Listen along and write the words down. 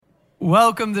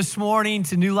Welcome this morning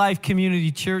to New Life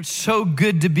Community Church. So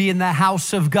good to be in the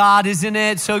house of God, isn't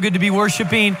it? So good to be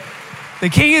worshiping the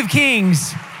King of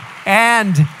Kings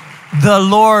and the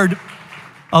Lord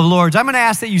of Lords. I'm going to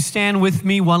ask that you stand with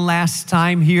me one last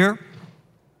time here.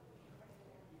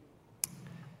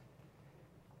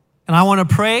 And I want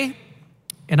to pray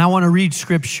and I want to read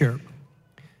scripture.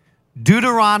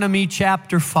 Deuteronomy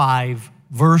chapter 5,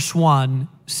 verse 1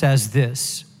 says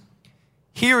this: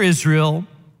 "Hear, Israel,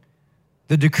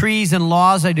 the decrees and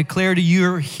laws I declare to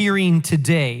your hearing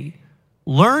today.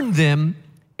 Learn them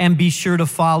and be sure to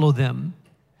follow them.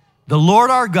 The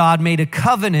Lord our God made a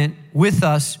covenant with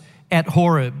us at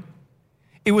Horeb.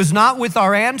 It was not with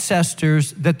our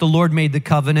ancestors that the Lord made the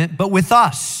covenant, but with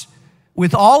us,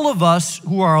 with all of us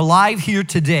who are alive here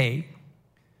today.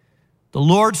 The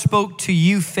Lord spoke to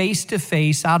you face to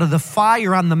face out of the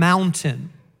fire on the mountain.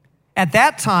 At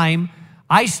that time,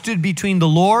 I stood between the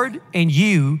Lord and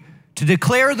you to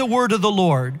declare the word of the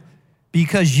Lord,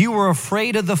 because you were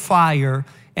afraid of the fire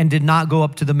and did not go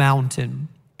up to the mountain.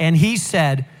 And he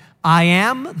said, I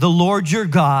am the Lord your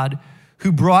God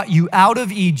who brought you out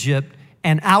of Egypt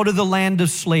and out of the land of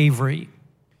slavery.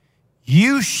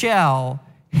 You shall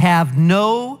have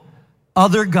no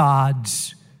other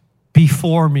gods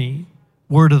before me."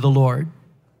 Word of the Lord.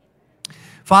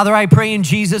 Father, I pray in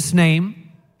Jesus' name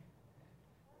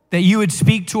that you would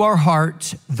speak to our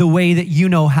hearts the way that you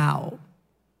know how.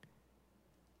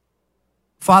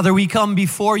 Father, we come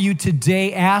before you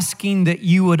today asking that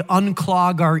you would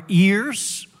unclog our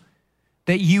ears,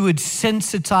 that you would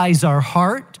sensitize our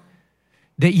heart,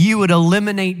 that you would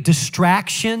eliminate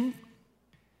distraction,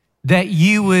 that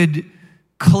you would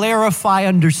clarify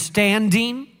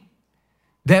understanding,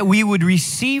 that we would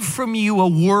receive from you a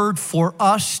word for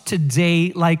us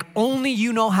today like only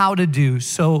you know how to do.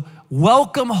 So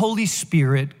welcome, Holy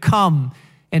Spirit. Come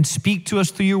and speak to us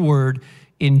through your word.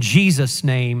 In Jesus'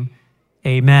 name,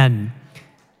 amen.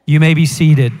 You may be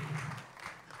seated.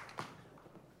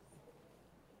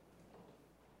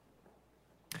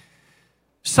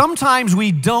 Sometimes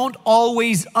we don't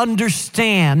always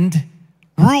understand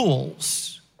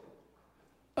rules.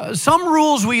 Some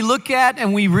rules we look at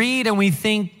and we read and we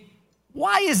think,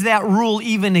 why does that rule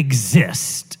even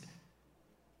exist?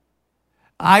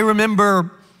 I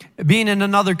remember being in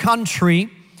another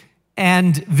country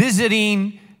and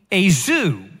visiting a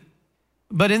zoo.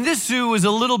 But in this zoo was a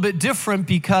little bit different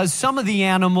because some of the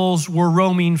animals were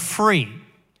roaming free.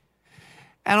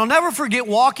 And I'll never forget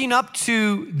walking up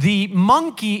to the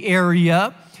monkey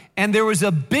area, and there was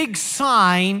a big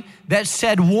sign that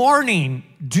said, "Warning,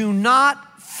 do not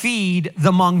feed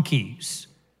the monkeys."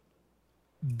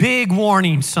 Big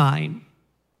warning sign.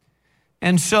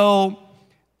 And so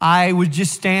I was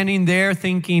just standing there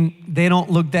thinking, they don't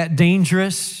look that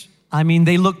dangerous. I mean,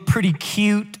 they look pretty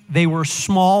cute. They were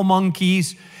small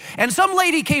monkeys. And some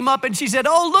lady came up and she said,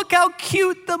 "Oh, look how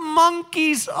cute the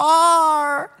monkeys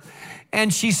are."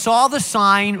 And she saw the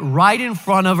sign right in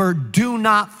front of her, "Do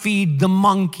not feed the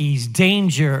monkeys,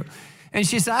 danger." And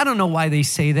she said, "I don't know why they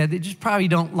say that. They just probably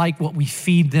don't like what we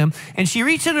feed them." And she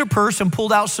reached in her purse and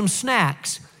pulled out some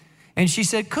snacks. And she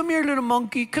said, "Come here, little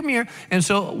monkey, come here." And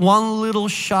so one little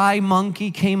shy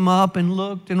monkey came up and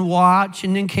looked and watched,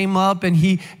 and then came up and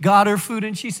he got her food.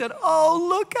 And she said, "Oh,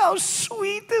 look how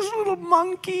sweet this little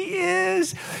monkey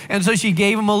is." And so she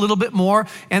gave him a little bit more.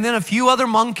 And then a few other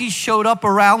monkeys showed up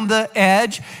around the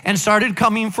edge and started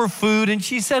coming for food. And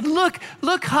she said, look,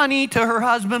 honey," to her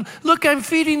husband, "look, I'm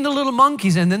feeding the little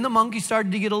monkeys." And then the monkeys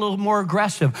started to get a little more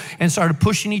aggressive and started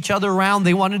pushing each other around.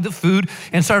 They wanted the food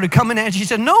and started coming at. She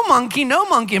said, no monkey.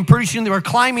 And pretty soon they were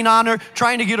climbing on her,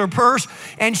 trying to get her purse.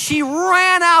 And she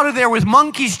ran out of there with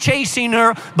monkeys chasing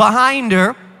her behind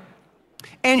her.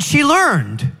 And she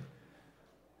learned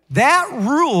that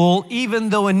rule, even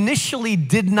though initially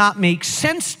did not make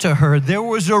sense to her, there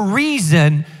was a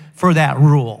reason for that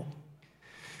rule.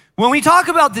 When we talk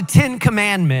about the 10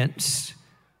 Commandments,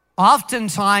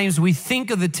 oftentimes we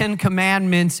think of the 10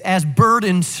 Commandments as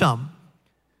burdensome,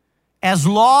 as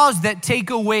laws that take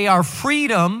away our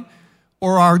freedom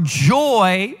or our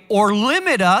joy, or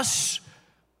limit us,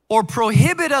 or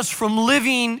prohibit us from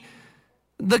living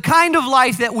the kind of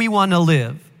life that we want to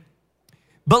live.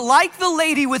 But like the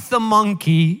lady with the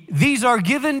monkey, these are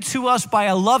given to us by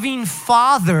a loving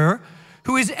Father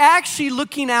who is actually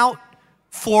looking out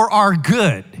for our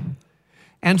good.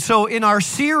 And so in our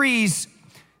series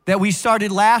that we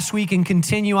started last week and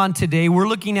continue on today, we're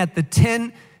looking at the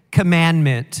 10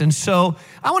 Commandments. And so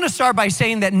I want to start by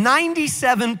saying that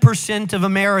 97% of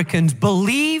Americans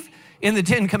believe in the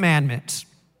 10 Commandments,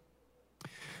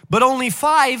 but only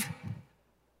 5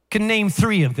 can name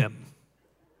 3 of them.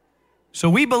 So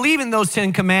we believe in those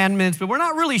 10 commandments, but we're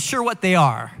not really sure what they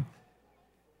are.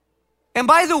 And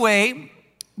by the way,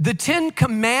 the 10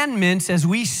 commandments, as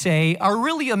we say, are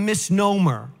really a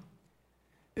misnomer,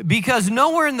 because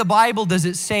nowhere in the Bible does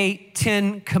it say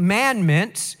 10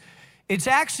 commandments. It's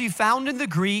actually found in the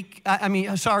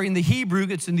in the Hebrew.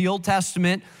 It's in the Old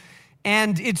Testament,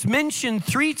 and it's mentioned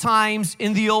 3 times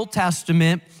in the Old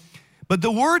Testament. But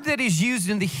the word that is used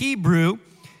in the Hebrew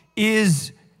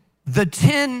is the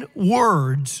 10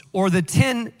 words, or the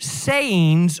 10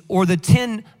 sayings, or the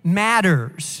 10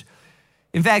 matters.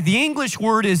 In fact, the English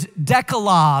word is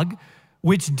decalogue,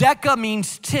 which deca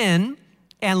means 10,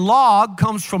 and log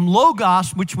comes from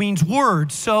logos, which means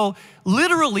words. So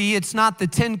literally, it's not the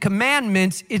 10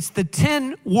 commandments, it's the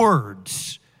 10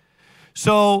 words.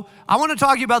 So I want to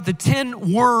talk to you about the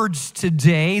 10 words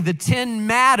today, the 10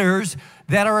 matters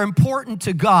that are important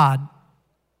to God.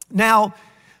 Now,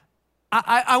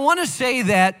 I want to say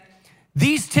that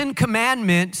these 10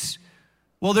 commandments,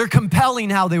 well, they're compelling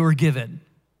how they were given.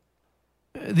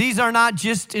 These are not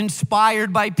just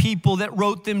inspired by people that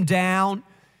wrote them down.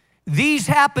 These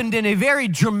happened in a very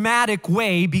dramatic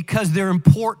way because they're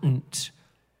important.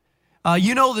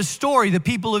 You know the story. The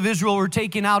people of Israel were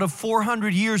taken out of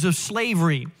 400 years of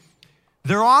slavery.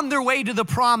 They're on their way to the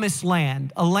promised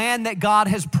land, a land that God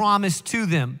has promised to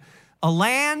them. A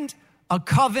land, a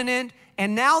covenant,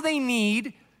 and now they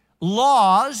need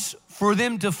laws for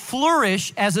them to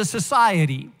flourish as a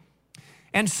society.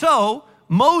 And so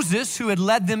Moses, who had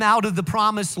led them out of the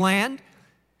promised land,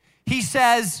 he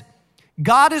says,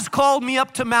 God has called me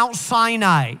up to Mount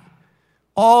Sinai.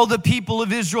 All the people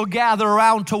of Israel gather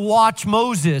around to watch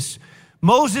Moses.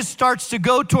 Moses starts to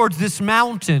go towards this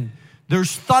mountain.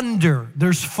 There's thunder,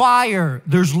 there's fire,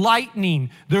 there's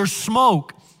lightning, there's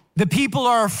smoke. The people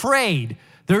are afraid.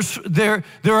 They're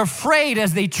afraid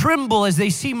as they tremble as they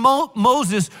see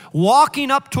Moses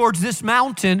walking up towards this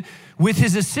mountain with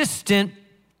his assistant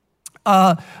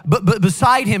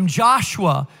beside him,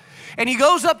 Joshua. And he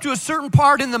goes up to a certain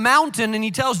part in the mountain and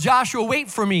he tells Joshua,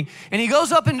 wait for me. And he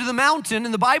goes up into the mountain,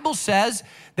 and the Bible says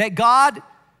that God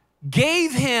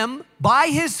gave him, by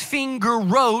his finger,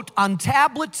 wrote on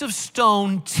tablets of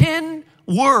stone 10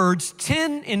 words,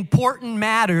 10 important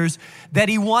matters that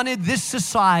he wanted this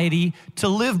society to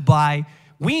live by.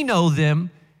 We know them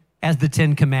as the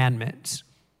 10 commandments.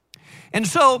 And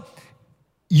so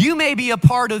you may be a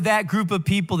part of that group of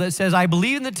people that says, I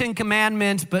believe in the 10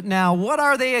 commandments, but now what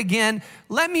are they again?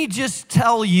 Let me just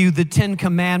tell you the 10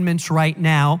 commandments right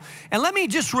now. And let me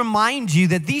just remind you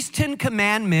that these 10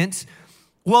 commandments,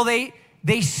 well,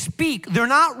 they speak. They're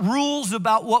not rules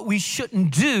about what we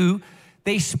shouldn't do.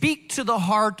 They speak to the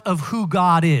heart of who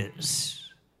God is.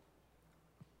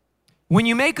 When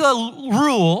you make a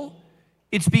rule,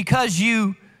 it's because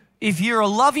if you're a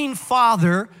loving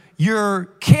father, you're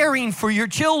caring for your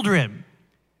children.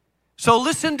 So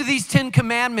listen to these 10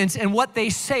 commandments and what they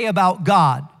say about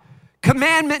God.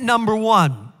 Commandment number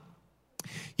 1,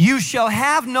 you shall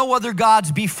have no other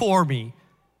gods before me.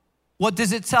 What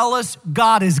does it tell us?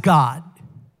 God is God.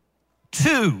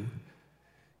 2,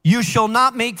 you shall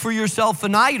not make for yourself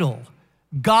an idol.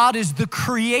 God is the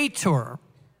creator.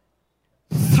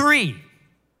 3,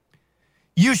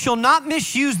 you shall not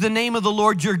misuse the name of the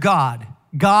Lord your God.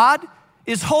 God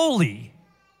is holy.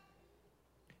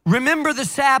 Remember the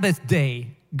Sabbath day.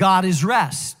 God is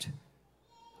rest.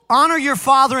 Honor your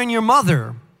father and your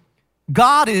mother.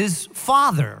 God is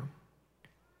Father.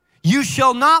 You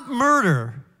shall not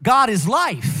murder. God is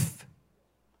life.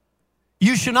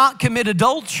 You shall not commit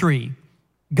adultery.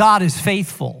 God is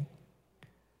faithful.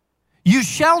 You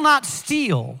shall not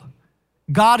steal.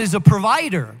 God is a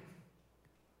provider.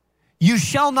 You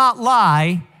shall not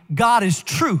lie. God is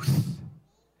truth.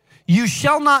 You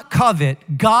shall not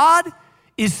covet. God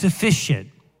is sufficient.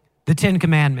 The 10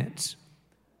 commandments.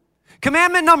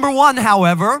 Commandment number 1,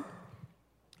 however,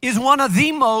 is one of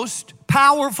the most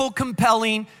powerful,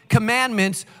 compelling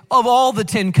commandments of all the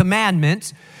 10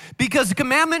 commandments. Because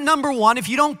commandment number 1, if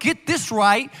you don't get this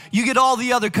right, you get all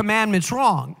the other commandments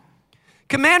wrong.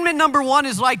 Commandment number 1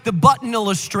 is like the button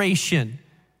illustration.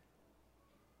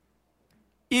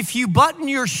 If you button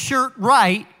your shirt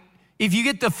right, if you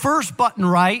get the first button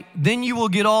right, then you will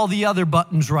get all the other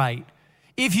buttons right.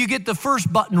 If you get the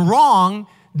first button wrong,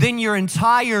 then your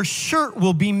entire shirt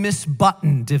will be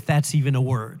misbuttoned, if that's even a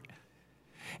word.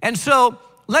 And so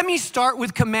let me start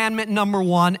with commandment number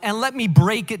 1 and let me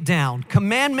break it down.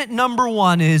 Commandment number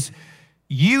 1 is,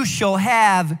 you shall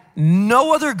have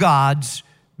no other gods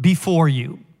before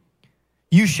you.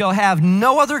 You shall have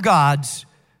no other gods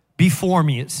before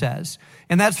me, it says.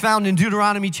 And that's found in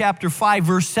Deuteronomy chapter 5,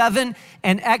 verse 7,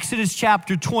 and Exodus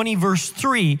chapter 20, verse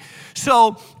 3.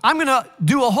 So I'm going to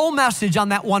do a whole message on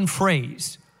that one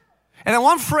phrase. And that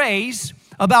one phrase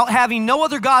about having no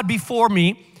other God before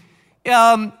me,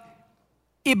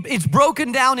 it's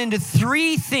broken down into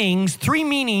three things, three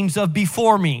meanings of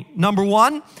before me. Number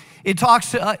one, he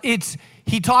talks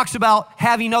about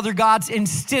having other gods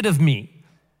instead of me,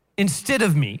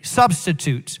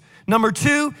 substitutes. Number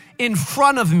two, in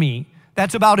front of me.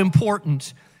 That's about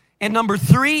importance. And number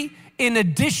three, in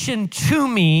addition to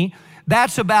me,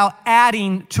 that's about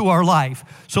adding to our life.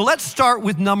 So let's start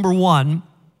with number one.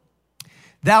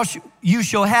 You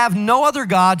shall have no other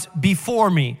gods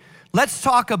before me. Let's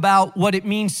talk about what it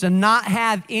means to not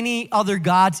have any other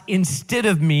gods instead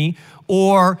of me,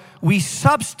 or we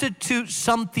substitute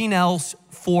something else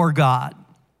for God.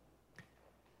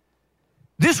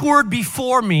 This word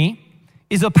before me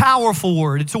is a powerful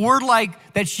word. It's a word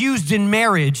that's used in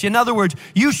marriage. In other words,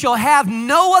 you shall have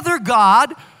no other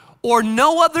God or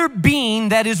no other being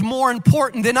that is more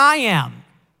important than I am.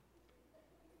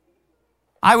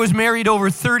 I was married over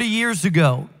 30 years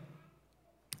ago.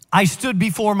 I stood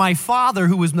before my father,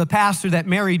 who was the pastor that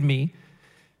married me,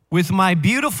 with my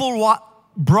beautiful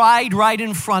bride right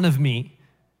in front of me.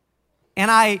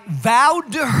 And I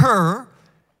vowed to her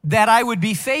that I would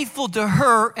be faithful to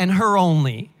her and her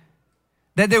only.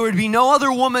 That there would be no other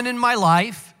woman in my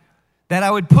life, that I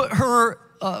would put her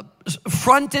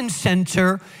front and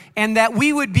center, and that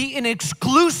we would be in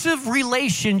exclusive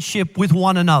relationship with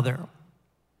one another.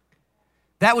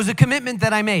 That was a commitment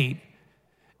that I made.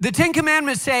 The Ten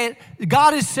Commandments say,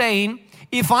 God is saying,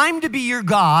 if I'm to be your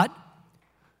God,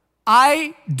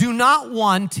 I do not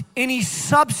want any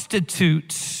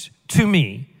substitutes to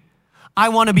me. I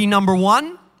want to be number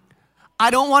one.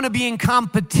 I don't want to be in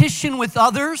competition with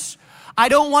others. I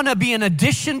don't want to be an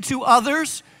addition to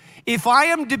others. If I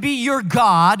am to be your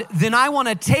God, then I want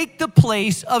to take the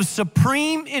place of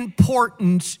supreme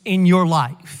importance in your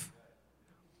life.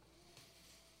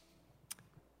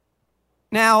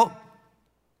 Now,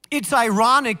 it's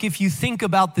ironic if you think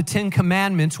about the Ten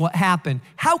Commandments, what happened.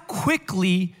 How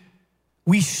quickly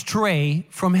we stray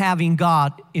from having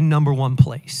God in number one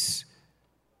place.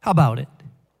 How about it?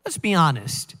 Let's be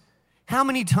honest. How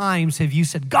many times have you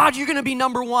said, God, you're going to be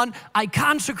number one. I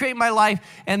consecrate my life.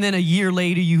 And then a year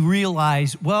later you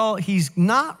realize, well, he's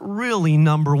not really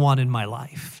number one in my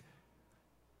life.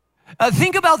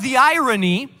 Think about the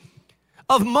irony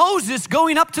of Moses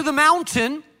going up to the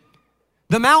mountain,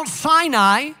 the Mount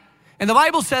Sinai, and the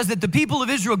Bible says that the people of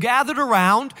Israel gathered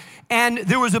around, and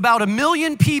there was about 1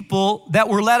 million people that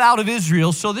were led out of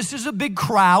Israel. So this is a big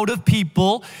crowd of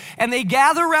people, and they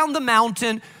gather around the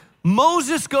mountain.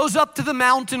 Moses goes up to the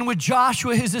mountain with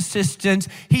Joshua, his assistant.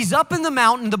 He's up in the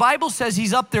mountain. The Bible says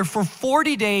he's up there for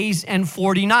 40 days and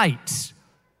 40 nights.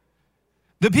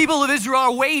 The people of Israel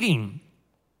are waiting.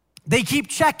 They keep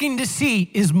checking to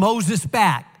see, is Moses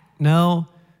back? No,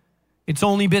 it's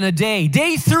only been a day.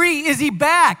 Day 3, is he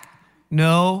back?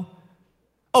 No.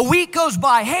 A week goes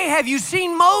by. Hey, have you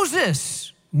seen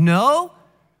Moses? No.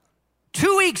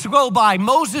 2 weeks go by,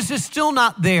 Moses is still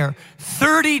not there.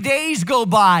 30 days go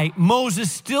by,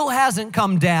 Moses still hasn't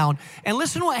come down. And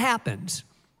listen what happens.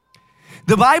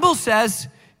 The Bible says,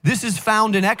 this is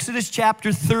found in Exodus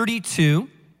chapter 32,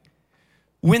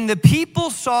 when the people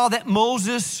saw that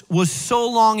Moses was so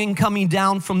long in coming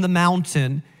down from the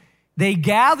mountain, they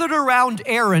gathered around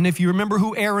Aaron. If you remember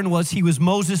who Aaron was, he was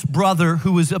Moses' brother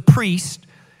who was a priest.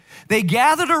 They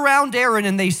gathered around Aaron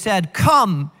and they said,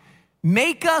 come,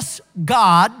 make us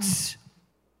gods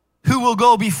who will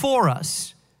go before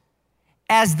us.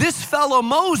 As this fellow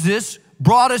Moses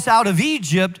brought us out of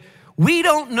Egypt, we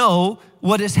don't know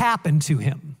what has happened to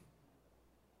him.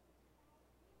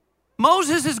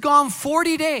 Moses has gone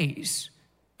 40 days,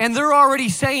 and they're already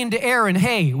saying to Aaron,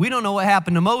 hey, we don't know what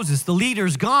happened to Moses. The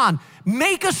leader's gone.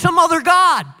 Make us some other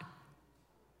God.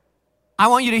 I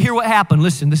want you to hear what happened.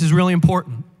 Listen, this is really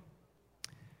important.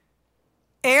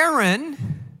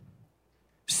 Aaron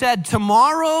said,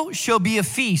 tomorrow shall be a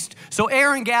feast. So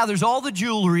Aaron gathers all the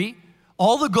jewelry,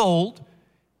 all the gold,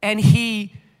 and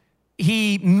he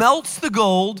melts the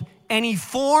gold, and he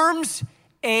forms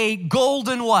a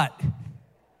golden what?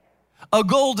 A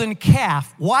golden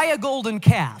calf. Why a golden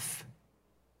calf?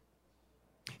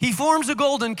 He forms a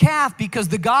golden calf because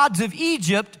the gods of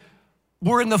Egypt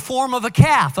were in the form of a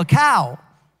calf, a cow.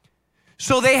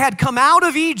 So they had come out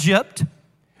of Egypt,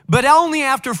 but only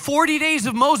after 40 days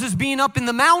of Moses being up in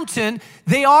the mountain,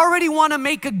 they already want to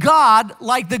make a god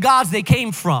like the gods they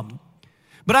came from.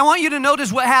 But I want you to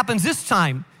notice what happens this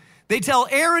time. They tell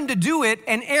Aaron to do it,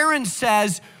 and Aaron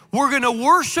says, we're going to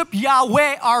worship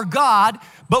Yahweh, our God,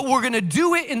 but we're going to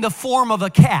do it in the form of a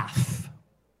calf.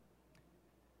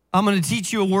 I'm going to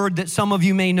teach you a word that some of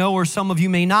you may know or some of you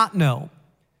may not know.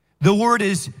 The word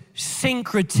is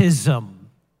syncretism.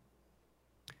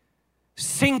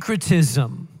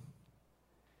 Syncretism.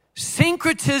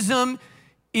 Syncretism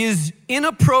is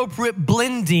inappropriate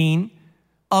blending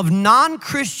of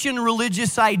non-Christian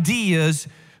religious ideas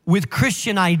with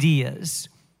Christian ideas.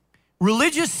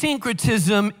 Religious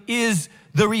syncretism is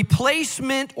the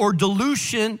replacement or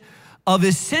dilution of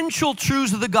essential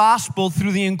truths of the gospel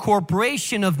through the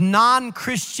incorporation of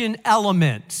non-Christian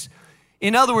elements.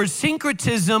 In other words,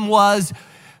 syncretism was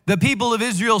the people of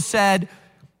Israel said,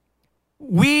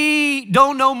 we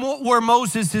don't know where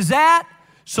Moses is at,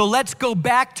 so let's go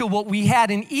back to what we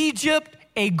had in Egypt,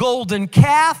 a golden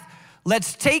calf.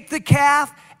 Let's take the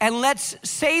calf and let's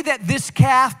say that this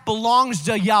calf belongs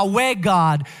to Yahweh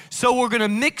God. So we're going to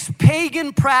mix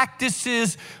pagan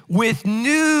practices with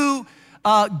new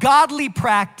godly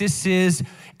practices,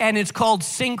 and it's called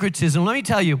syncretism. Let me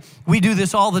tell you, we do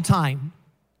this all the time.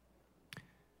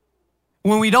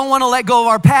 When we don't want to let go of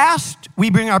our past, we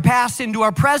bring our past into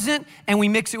our present and we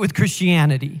mix it with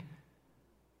Christianity.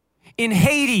 In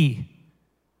Haiti,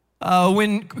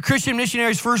 when Christian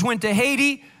missionaries first went to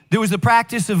Haiti, there was the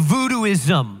practice of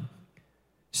voodooism,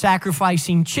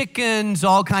 sacrificing chickens,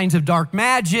 all kinds of dark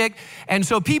magic. And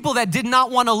so people that did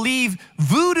not want to leave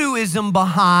voodooism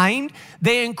behind,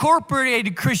 they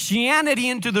incorporated Christianity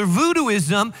into their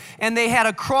voodooism, and they had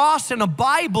a cross and a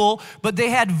Bible, but they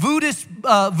had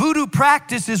voodoo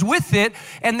practices with it,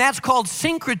 and that's called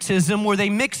syncretism, where they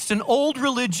mixed an old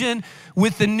religion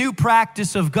with the new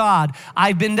practice of God.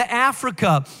 I've been to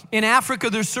Africa. In Africa,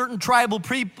 there's certain tribal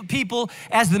people,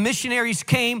 as the missionaries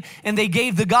came and they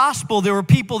gave the gospel, there were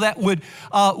people that would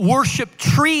worship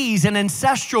trees and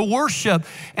ancestral worship.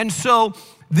 And so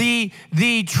the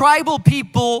tribal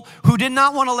people who did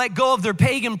not want to let go of their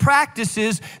pagan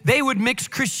practices, they would mix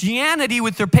Christianity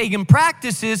with their pagan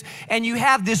practices, and you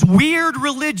have this weird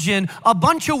religion, a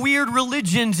bunch of weird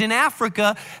religions in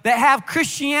Africa that have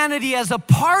Christianity as a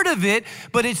part of it,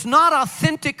 but it's not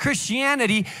authentic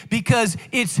Christianity because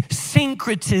it's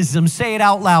syncretism. Say it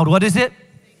out loud. What is it?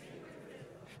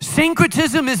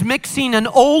 Syncretism is mixing an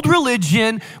old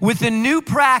religion with a new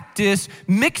practice,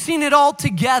 mixing it all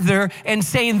together and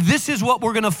saying, this is what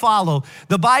we're going to follow.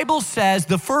 The Bible says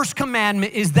the first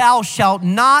commandment is, thou shalt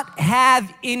not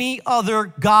have any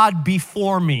other God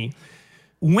before me.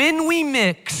 When we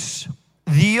mix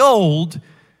the old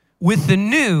with the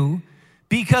new,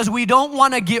 because we don't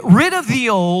want to get rid of the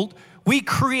old, we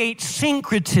create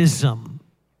syncretism.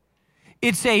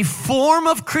 It's a form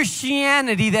of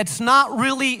Christianity that's not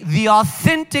really the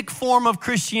authentic form of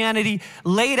Christianity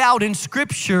laid out in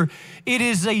Scripture. It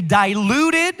is a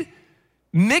diluted,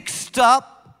 mixed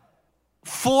up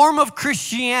form of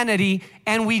Christianity,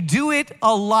 and we do it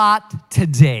a lot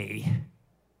today.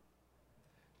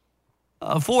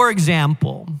 For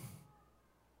example,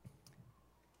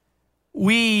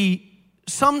 we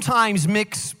sometimes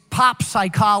mix pop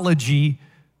psychology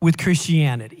with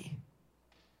Christianity.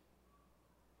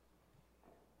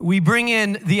 We bring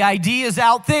in the ideas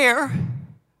out there,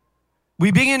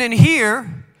 we bring it in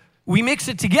here, we mix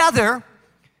it together,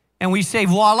 and we say,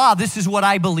 voila, this is what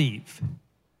I believe.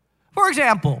 For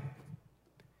example,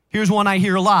 here's one I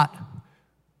hear a lot.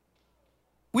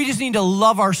 We just need to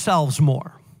love ourselves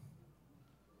more.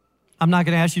 I'm not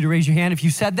going to ask you to raise your hand if you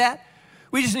said that.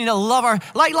 We just need to love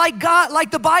like God,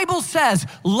 like the Bible says,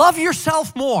 love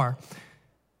yourself more.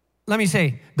 Let me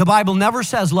say, the Bible never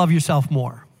says love yourself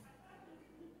more.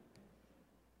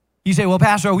 You say, well,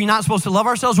 Pastor, are we not supposed to love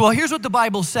ourselves? Well, here's what the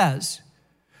Bible says.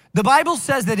 The Bible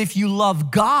says that if you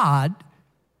love God,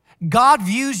 God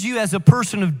views you as a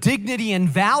person of dignity and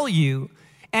value.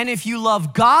 And if you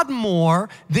love God more,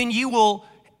 then you will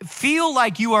feel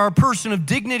like you are a person of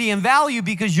dignity and value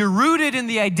because you're rooted in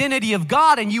the identity of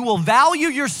God, and you will value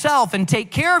yourself and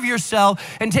take care of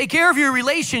yourself and take care of your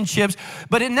relationships.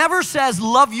 But it never says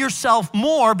love yourself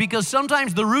more, because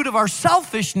sometimes the root of our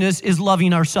selfishness is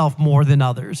loving ourselves more than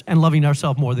others and loving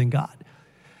ourselves more than God.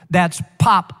 That's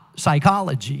pop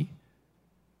psychology.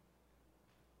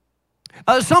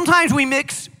 Sometimes we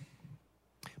mix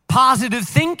positive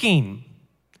thinking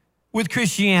with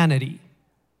Christianity.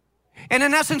 And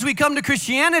in essence, we come to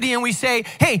Christianity and we say,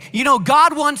 hey, you know,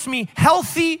 God wants me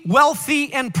healthy,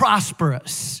 wealthy, and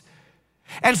prosperous.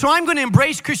 And so I'm going to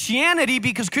embrace Christianity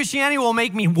because Christianity will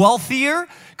make me wealthier,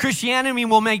 Christianity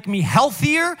will make me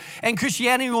healthier, and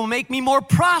Christianity will make me more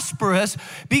prosperous,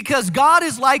 because God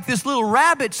is like this little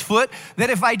rabbit's foot that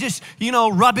if I just,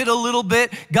 rub it a little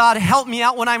bit, God help me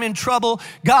out when I'm in trouble,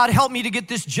 God help me to get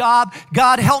this job,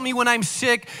 God help me when I'm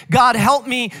sick, God help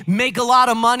me make a lot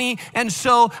of money. And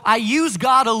so I use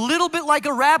God a little bit like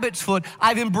a rabbit's foot.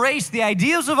 I've embraced the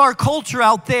ideas of our culture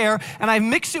out there, and I've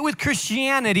mixed it with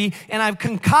Christianity, and I've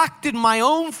concocted my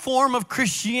own form of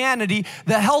Christianity,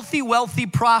 the healthy, wealthy,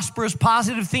 prosperous,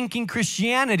 positive thinking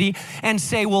Christianity, and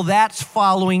say, well, that's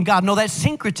following God. No, that's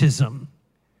syncretism.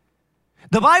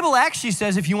 The Bible actually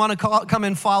says, if you want to come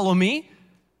and follow me,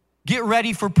 get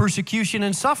ready for persecution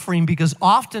and suffering, because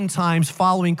oftentimes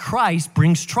following Christ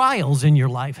brings trials in your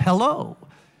life. Hello.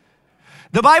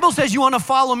 The Bible says you want to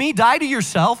follow me, die to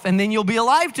yourself, and then you'll be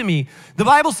alive to me. The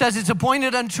Bible says it's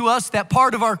appointed unto us that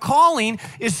part of our calling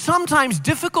is sometimes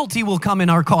difficulty will come in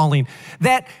our calling.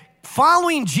 That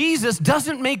following Jesus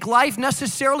doesn't make life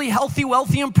necessarily healthy,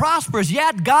 wealthy, and prosperous.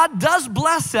 Yeah, God does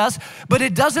bless us, but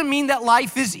it doesn't mean that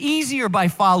life is easier by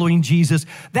following Jesus.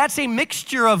 That's a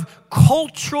mixture of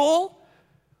cultural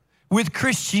with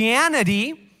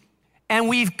Christianity, and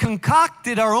we've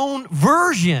concocted our own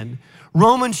version.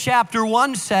 Romans chapter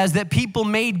 1 says that people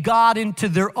made God into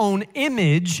their own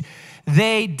image.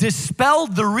 They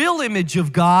dispelled the real image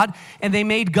of God, and they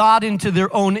made God into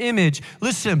their own image.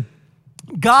 Listen,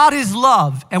 God is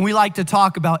love, and we like to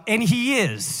talk about, and He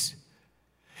is.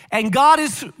 And God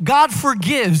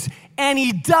forgives, and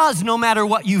He does no matter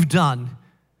what you've done.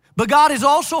 But God is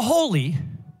also holy,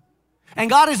 and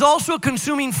God is also a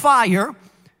consuming fire,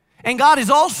 and God is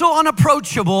also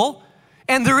unapproachable.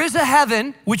 And there is a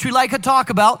heaven, which we like to talk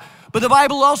about, but the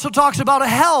Bible also talks about a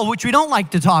hell, which we don't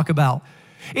like to talk about.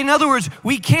 In other words,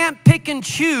 we can't pick and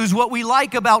choose what we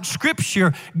like about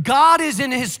Scripture. God is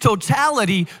in His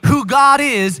totality who God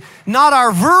is, not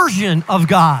our version of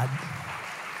God.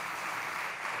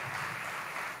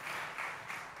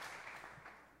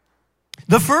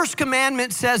 The first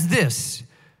commandment says this.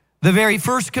 The very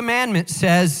first commandment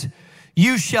says,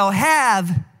 you shall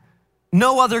have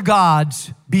no other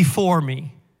gods before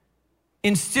me,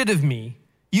 instead of me.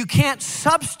 You can't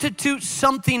substitute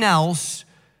something else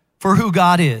for who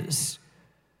God is,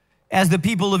 as the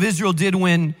people of Israel did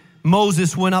when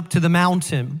Moses went up to the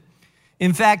mountain.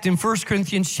 In fact, in 1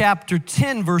 Corinthians chapter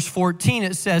 10, verse 14,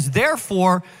 it says,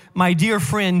 therefore, my dear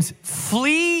friends,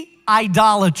 flee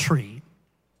idolatry.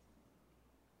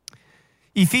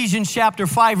 Ephesians chapter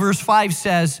 5, verse 5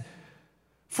 says,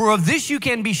 for of this you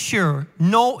can be sure,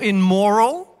 no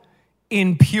immoral,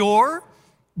 impure,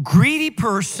 greedy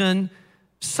person,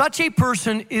 such a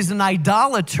person is an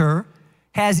idolater,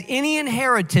 has any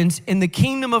inheritance in the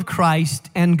kingdom of Christ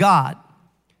and God.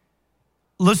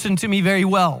 Listen to me very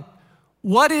well.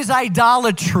 What is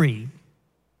idolatry?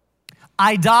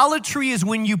 Idolatry is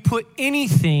when you put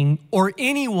anything or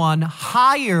anyone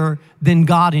higher than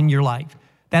God in your life.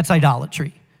 That's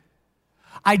idolatry.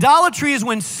 Idolatry is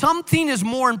when something is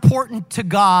more important to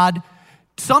God,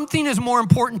 something is more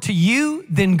important to you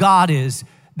than God is.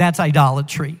 That's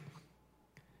idolatry.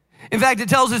 In fact, it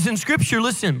tells us in Scripture,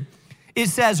 listen, it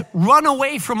says, run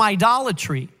away from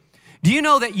idolatry. Do you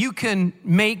know that you can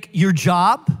make your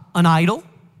job an idol?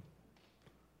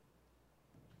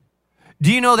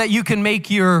 Do you know that you can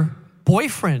make your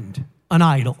boyfriend an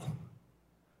idol?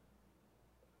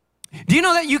 Do you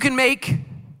know that you can make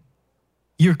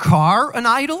your car an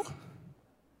idol?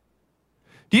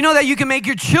 Do you know that you can make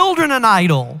your children an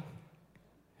idol?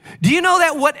 Do you know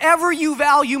that whatever you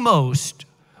value most,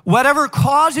 whatever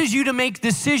causes you to make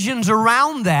decisions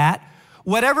around that,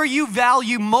 whatever you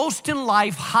value most in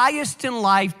life, highest in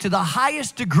life, to the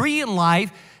highest degree in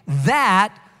life,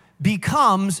 that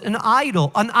becomes an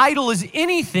idol. An idol is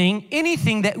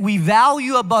anything that we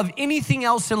value above anything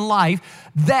else in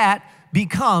life, that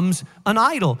becomes an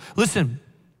idol. Listen,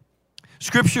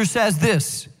 Scripture says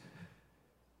this,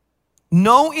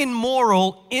 no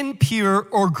immoral, impure,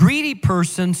 or greedy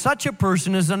person, such a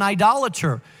person is an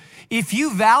idolater. If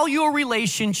you value a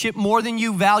relationship more than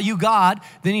you value God,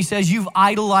 then he says you've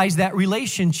idolized that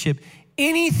relationship.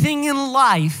 Anything in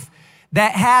life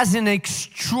that has an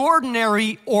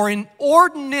extraordinary or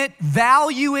inordinate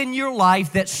value in your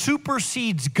life that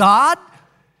supersedes God,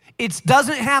 it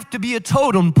doesn't have to be a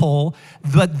totem pole,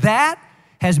 but that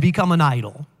has become an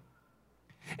idol.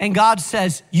 And God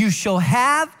says, you shall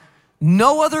have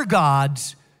no other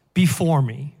gods before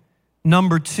me.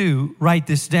 Number 2, write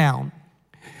this down.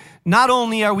 Not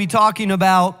only are we talking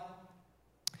about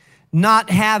not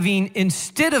having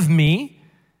instead of me,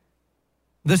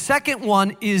 the second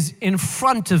one is in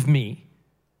front of me.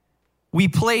 we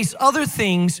place other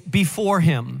things before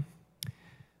him.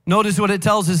 Notice what it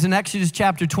tells us in Exodus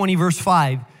chapter 20, verse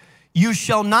 5. You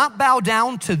shall not bow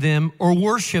down to them or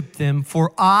worship them,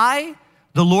 for I,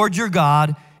 the Lord your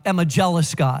God, am a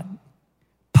jealous God,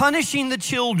 punishing the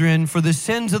children for the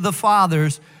sins of the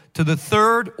fathers to the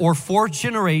third or fourth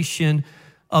generation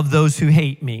of those who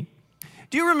hate me.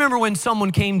 Do you remember when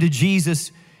someone came to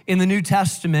Jesus in the New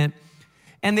Testament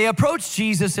and they approached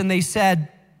Jesus and they said,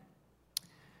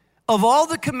 of all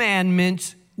the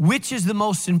commandments, which is the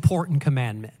most important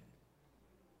commandment?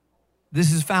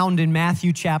 This is found in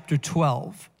Matthew chapter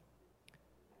 12.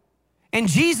 And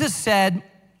Jesus said,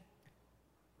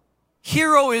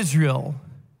 Hear, O Israel,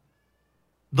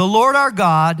 the Lord our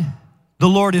God, the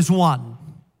Lord is one.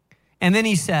 And then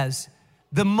he says,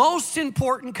 the most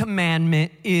important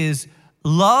commandment is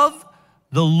love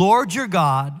the Lord your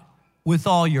God with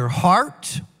all your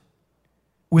heart,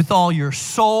 with all your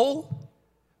soul,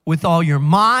 with all your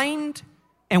mind,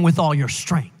 and with all your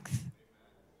strength.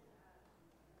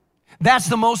 That's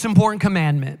the most important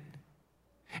commandment.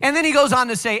 And then he goes on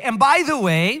to say, and by the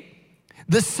way,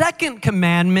 the second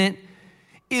commandment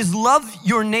is love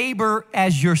your neighbor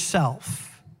as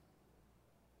yourself.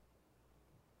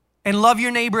 And love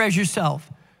your neighbor as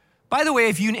yourself. By the way,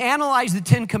 if you analyze the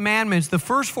 10 commandments, the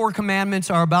first 4 commandments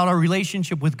are about our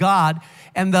relationship with God,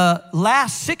 and the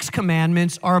last 6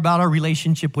 commandments are about our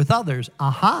relationship with others.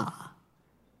 Aha.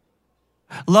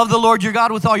 Love the Lord your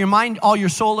God with all your mind, all your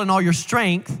soul, and all your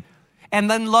strength, and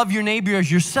then love your neighbor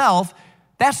as yourself.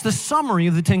 That's the summary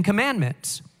of the 10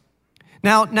 commandments.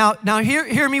 Now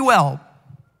hear me well.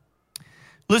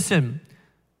 Listen,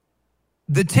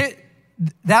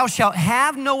 thou shalt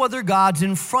have no other gods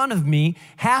in front of me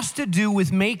has to do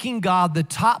with making God the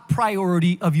top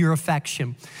priority of your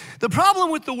affection. The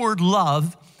problem with the word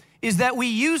love is that we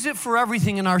use it for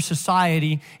everything in our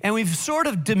society, and we've sort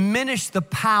of diminished the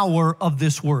power of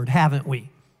this word, haven't we?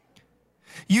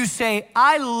 You say,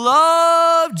 I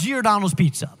love Giordano's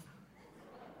pizza.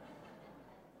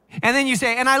 And then you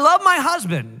say, and I love my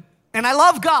husband, and I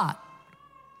love God.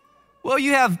 Well,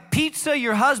 you have pizza,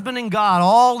 your husband, and God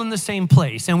all in the same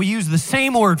place, and we use the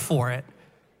same word for it.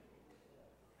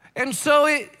 And so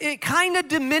it kind of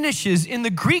diminishes. In the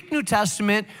Greek New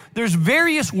Testament, there's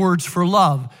various words for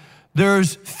love.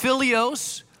 There's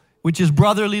philios, which is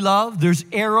brotherly love. There's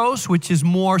eros, which is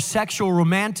more sexual,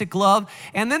 romantic love.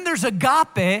 And then there's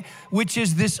agape, which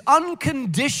is this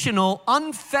unconditional,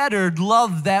 unfettered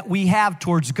love that we have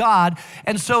towards God.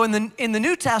 And so in the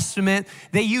New Testament,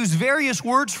 they use various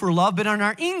words for love, but in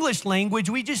our English language,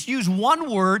 we just use one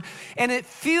word, and it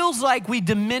feels like we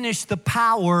diminish the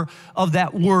power of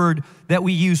that word that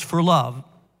we use for love.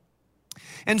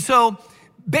 And so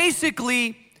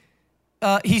basically,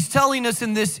 he's telling us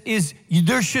in this is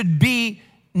there should be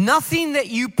nothing that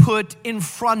you put in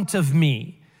front of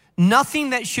me,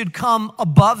 nothing that should come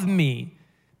above me.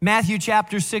 Matthew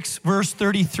chapter 6, verse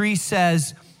 33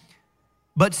 says,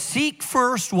 but seek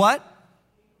first what?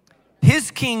 His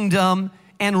kingdom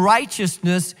and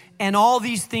righteousness, and all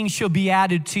these things shall be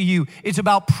added to you. It's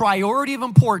about priority of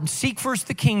importance. Seek first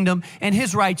the kingdom and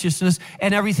his righteousness,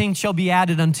 and everything shall be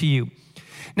added unto you.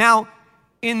 Now,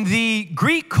 in the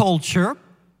Greek culture,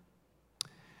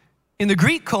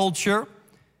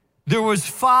 there was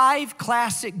 5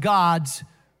 classic gods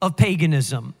of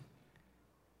paganism.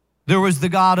 There was the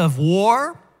god of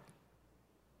war,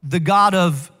 the god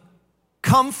of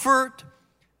comfort,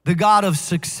 the god of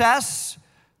success,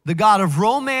 the god of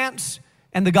romance,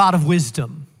 and the god of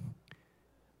wisdom.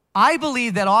 I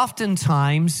believe that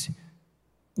oftentimes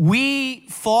we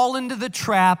fall into the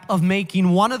trap of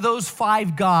making one of those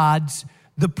 5 gods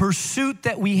the pursuit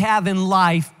that we have in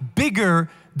life bigger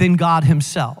than God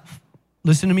himself.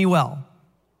 Listen to me well.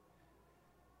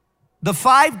 The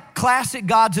 5 classic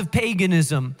gods of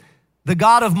paganism, the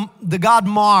god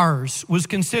Mars was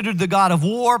considered the god of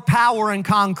war, power, and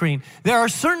conquering. There are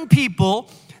certain people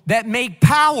that make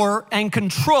power and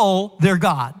control their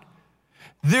god.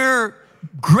 Their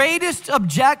greatest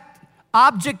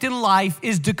object in life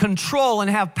is to control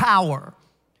and have power.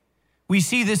 We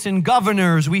see this in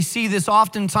governors. We see this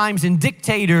oftentimes in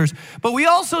dictators. But we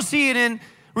also see it in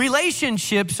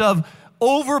relationships of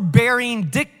overbearing,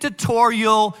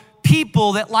 dictatorial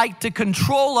people that like to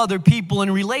control other people in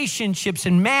relationships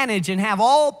and manage and have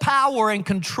all power and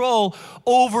control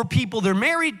over people they're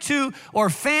married to or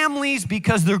families,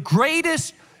 because their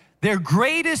greatest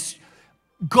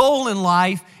goal in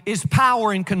life is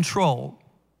power and control.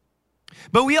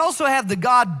 But we also have the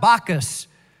god Bacchus.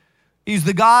 He's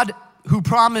the god who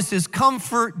promises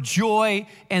comfort, joy,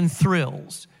 and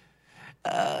thrills.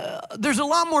 there's a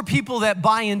lot more people that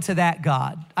buy into that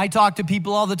God. I talk to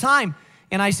people all the time,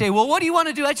 and I say, well, what do you want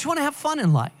to do? I just want to have fun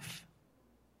in life.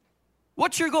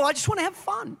 What's your goal? I just want to have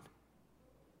fun.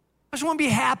 I just want to be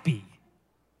happy.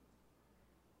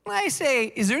 And I say,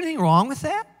 is there anything wrong with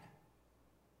that?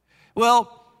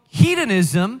 Well,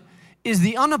 hedonism is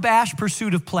the unabashed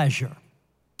pursuit of pleasure.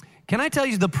 Can I tell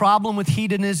you the problem with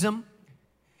hedonism?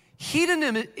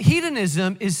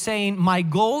 Hedonism is saying my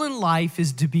goal in life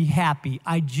is to be happy.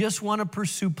 I just want to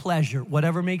pursue pleasure.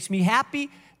 Whatever makes me happy,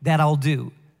 that I'll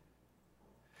do.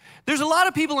 There's a lot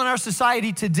of people in our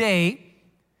society today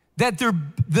that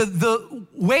the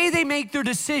way they make their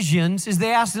decisions is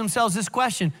they ask themselves this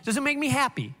question: does it make me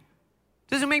happy?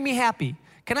 Does it make me happy?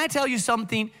 Can I tell you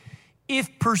something?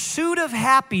 If pursuit of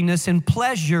happiness and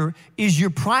pleasure is your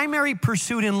primary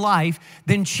pursuit in life,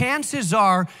 then chances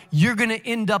are you're going to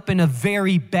end up in a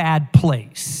very bad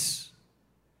place.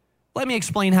 Let me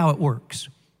explain how it works.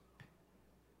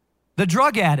 The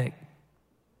drug addict,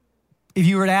 if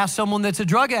you were to ask someone that's a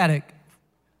drug addict,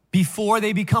 before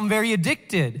they become very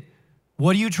addicted,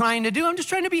 what are you trying to do? I'm just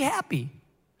trying to be happy.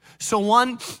 So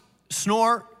one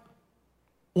snort,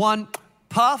 one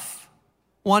puff,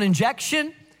 one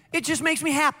injection, it just makes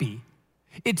me happy.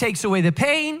 It takes away the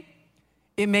pain.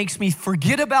 It makes me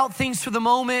forget about things for the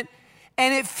moment.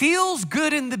 And it feels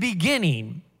good in the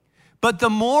beginning. But the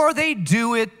more they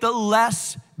do it, the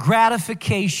less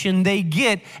gratification they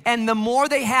get. And the more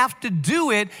they have to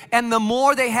do it, and the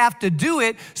more they have to do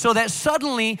it, so that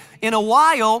suddenly, in a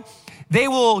while, they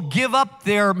will give up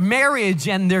their marriage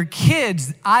and their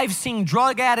kids. I've seen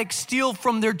drug addicts steal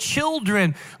from their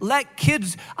children.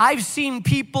 I've seen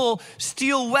people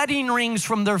steal wedding rings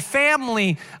from their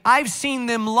family. I've seen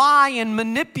them lie and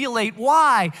manipulate.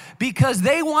 Why? Because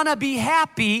they want to be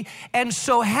happy, and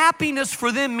so happiness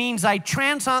for them means I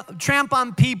tramp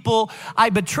on people, I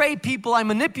betray people, I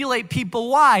manipulate people.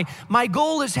 Why? My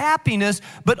goal is happiness,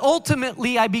 but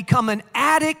ultimately I become an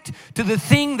addict to the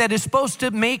thing that is supposed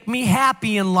to make me happy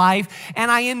in life, and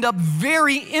I end up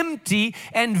very empty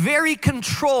and very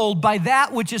controlled by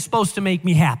that which is supposed to make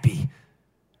me happy.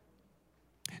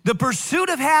 The pursuit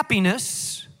of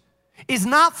happiness is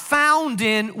not found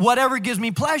in whatever gives me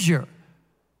pleasure.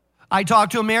 I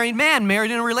talked to a married man,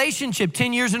 married in a relationship,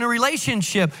 10 years in a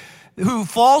relationship, who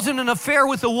falls in an affair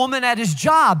with a woman at his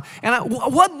job. And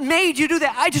what made you do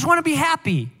that? I just want to be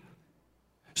happy.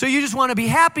 So you just want to be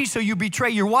happy, so you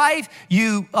betray your wife,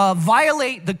 you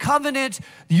violate the covenant,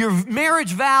 your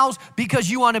marriage vows, because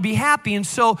you want to be happy. And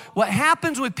so what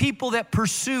happens with people that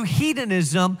pursue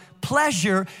hedonism,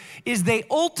 pleasure, is they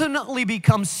ultimately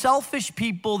become selfish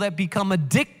people that become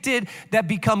addicted, that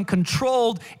become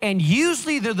controlled, and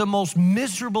usually they're the most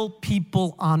miserable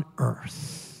people on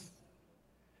earth.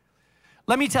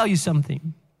 Let me tell you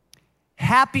something.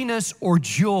 Happiness or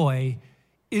joy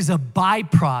is a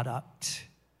byproduct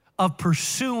of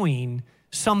pursuing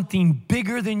something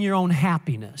bigger than your own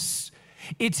happiness.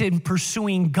 It's in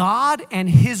pursuing God and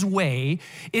His way.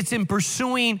 It's in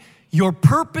pursuing your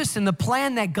purpose and the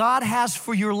plan that God has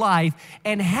for your life.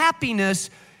 And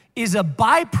happiness is a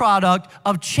byproduct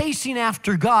of chasing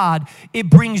after God.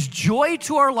 It brings joy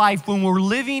to our life when we're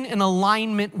living in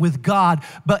alignment with God.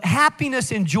 But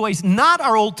happiness and joy is not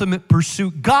our ultimate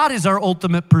pursuit. God is our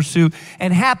ultimate pursuit,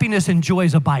 and happiness and joy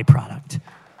is a byproduct.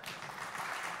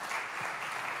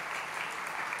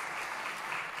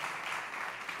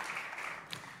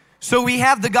 So we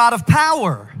have the God of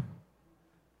power,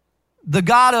 the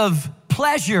God of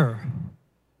pleasure.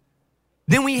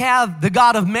 Then we have the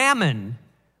God of mammon,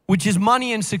 which is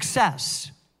money and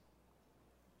success.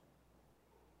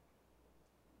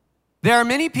 There are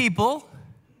many people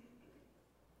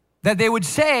that they would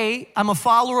say, I'm a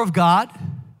follower of God,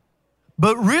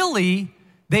 but really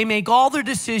they make all their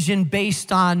decision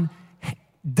based on,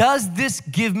 does this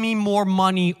give me more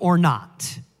money or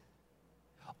not?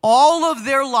 All of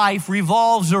their life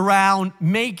revolves around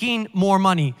making more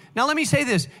money. Now, let me say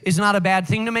this. It's not a bad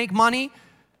thing to make money.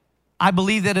 I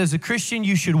believe that as a Christian,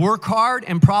 you should work hard,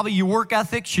 and probably your work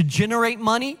ethic should generate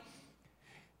money.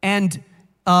 And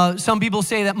some people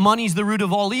say that money's the root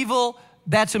of all evil.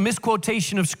 That's a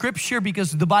misquotation of Scripture,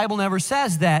 because the Bible never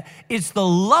says that. It's the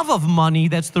love of money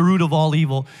that's the root of all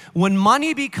evil. When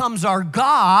money becomes our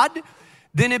God,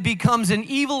 then it becomes an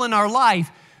evil in our life.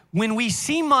 When we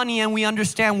see money and we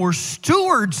understand we're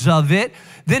stewards of it,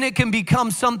 then it can become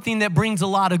something that brings a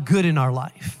lot of good in our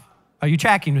life. Are you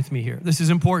tracking with me here? This is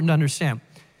important to understand.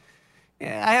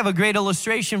 I have a great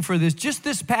illustration for this. Just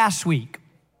this past week,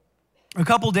 a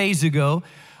couple days ago,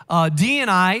 Dee and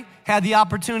I had the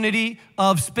opportunity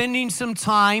of spending some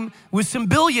time with some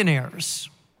billionaires.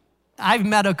 I've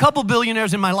met a couple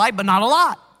billionaires in my life, but not a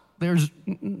lot.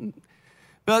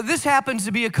 But this happens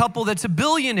to be a couple that's a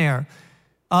billionaire.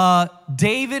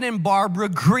 David and Barbara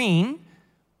Green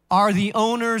are the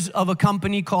owners of a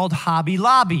company called Hobby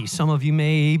Lobby. Some of you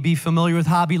may be familiar with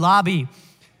Hobby Lobby.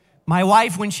 My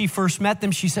wife, when she first met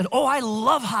them, she said, oh, I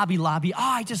love Hobby Lobby.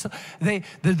 Oh,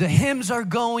 the hymns are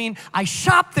going. I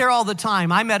shop there all the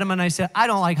time. I met them and I said, I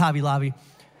don't like Hobby Lobby.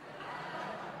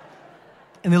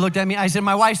 And they looked at me. I said,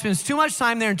 my wife spends too much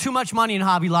time there and too much money in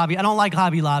Hobby Lobby. I don't like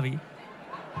Hobby Lobby.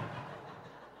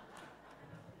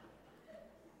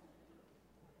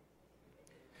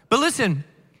 But listen,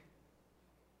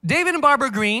 David and Barbara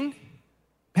Green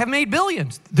have made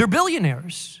billions. They're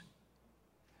billionaires.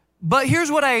 But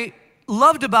here's what I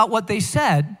loved about what they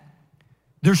said.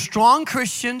 They're strong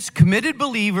Christians, committed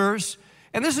believers.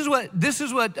 And this is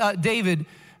what David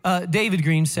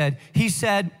Green said. He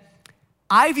said,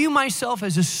 I view myself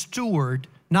as a steward,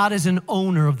 not as an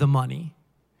owner of the money.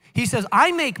 He says,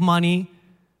 I make money,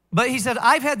 but he said,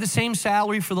 I've had the same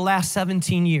salary for the last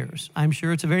 17 years. I'm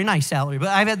sure it's a very nice salary, but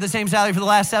I've had the same salary for the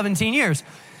last 17 years.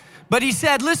 But he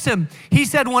said, listen, he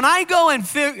said, when I go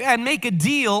and make a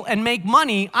deal and make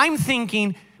money, I'm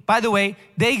thinking, by the way,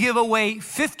 they give away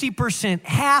 50%,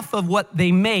 half of what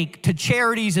they make to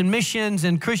charities and missions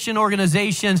and Christian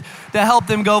organizations to help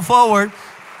them go forward.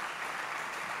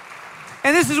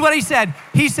 And this is what he said.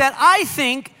 He said, I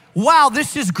think, wow,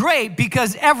 this is great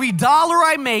because every dollar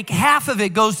I make, half of it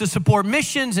goes to support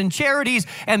missions and charities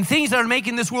and things that are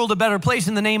making this world a better place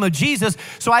in the name of Jesus.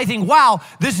 So I think, wow,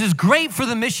 this is great for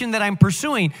the mission that I'm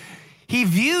pursuing. He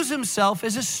views himself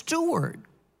as a steward.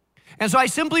 And so I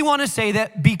simply want to say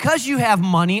that because you have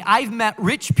money, I've met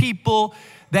rich people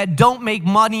that don't make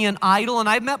money an idol, and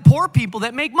I've met poor people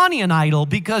that make money an idol,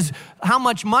 because how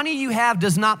much money you have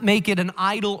does not make it an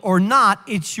idol or not.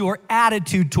 It's your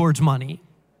attitude towards money.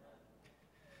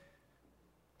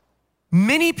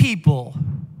 Many people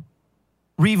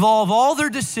revolve all their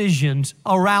decisions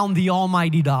around the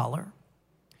almighty dollar.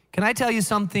 Can I tell you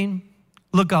something?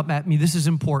 Look up at me. This is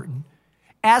important.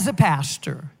 As a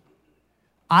pastor,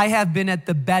 I have been at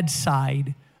the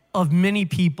bedside of many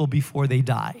people before they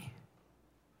die.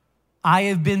 I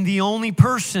have been the only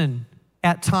person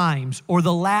at times, or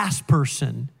the last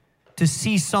person, to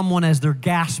see someone as they're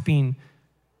gasping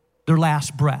their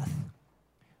last breath.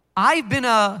 I've been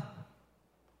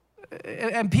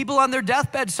and people on their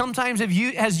deathbed sometimes have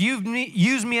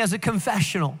used me as a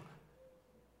confessional.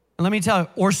 And let me tell you,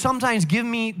 or sometimes give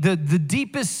me the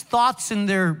deepest thoughts in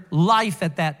their life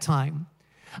at that time.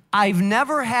 I've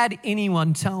never had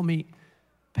anyone tell me,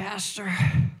 Pastor,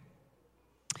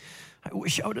 I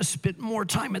wish I would have spent more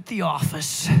time at the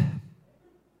office.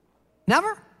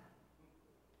 Never.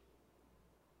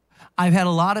 I've had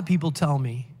a lot of people tell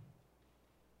me,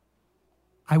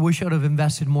 I wish I would have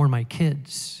invested more in my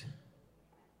kids.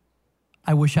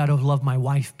 I wish I'd have loved my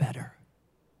wife better.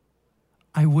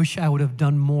 I wish I would have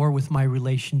done more with my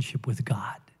relationship with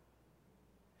God.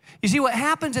 You see, what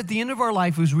happens at the end of our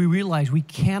life is we realize we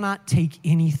cannot take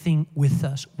anything with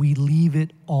us. We leave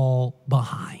it all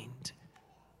behind.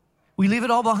 We leave it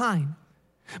all behind.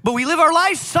 But we live our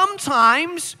lives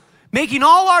sometimes making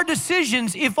all our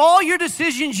decisions. If all your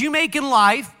decisions you make in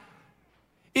life,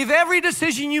 if every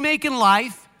decision you make in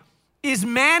life is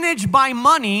managed by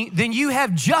money, then you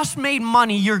have just made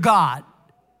money your God.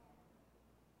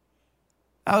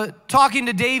 Talking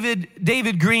to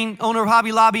David Green, owner of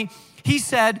Hobby Lobby, he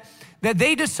said that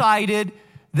they decided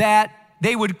that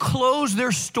they would close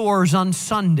their stores on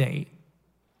Sunday.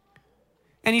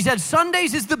 And he said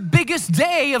Sundays is the biggest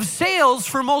day of sales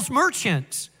for most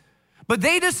merchants. But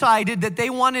they decided that they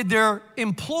wanted their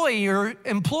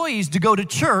employees to go to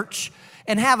church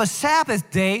and have a Sabbath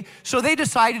day, so they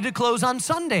decided to close on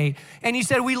Sunday. And he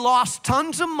said, we lost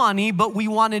tons of money, but we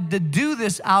wanted to do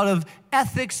this out of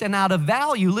ethics and out of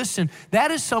value. Listen, that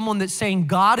is someone that's saying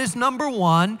God is number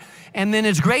one, and then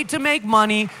it's great to make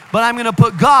money, but I'm gonna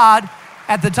put God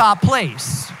at the top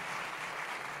place.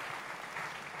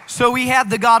 So we have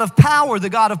the God of power, the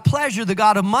God of pleasure, the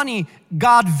God of money.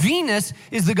 God Venus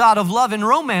is the God of love and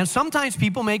romance. Sometimes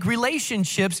people make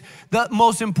relationships the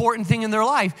most important thing in their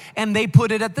life, and they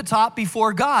put it at the top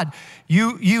before God.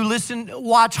 You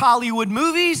watch Hollywood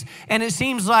movies, and it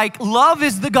seems like love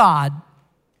is the God.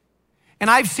 And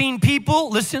I've seen people,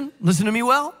 listen to me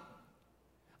well.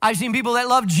 I've seen people that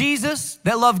love Jesus,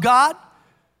 that love God,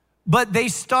 but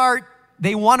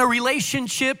they want a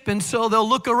relationship, and so they'll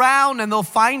look around and they'll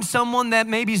find someone that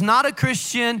maybe is not a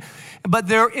Christian, but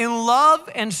they're in love,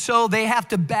 and so they have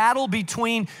to battle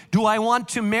between, do I want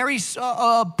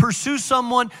to pursue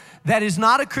someone that is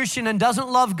not a Christian and doesn't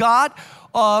love God,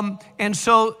 And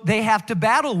so they have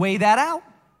to weigh that out.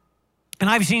 And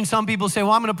I've seen some people say,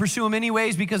 well, I'm going to pursue them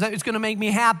anyways because it's going to make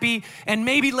me happy. And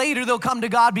maybe later they'll come to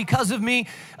God because of me.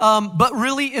 But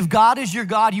really, if God is your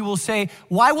God, you will say,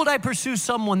 why would I pursue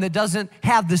someone that doesn't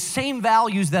have the same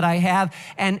values that I have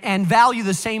and value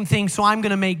the same thing? So I'm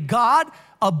going to make God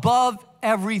above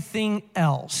everything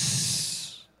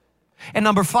else. And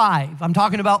number 5, I'm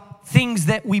talking about things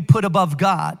that we put above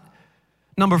God.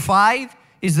 Number 5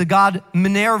 is the god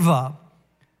Minerva,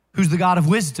 who's the god of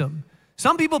wisdom.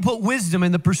 Some people put wisdom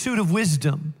in the pursuit of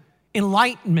wisdom,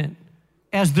 enlightenment,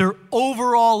 as their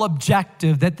overall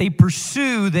objective that they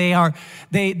pursue. They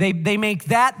make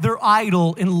that their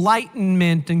idol,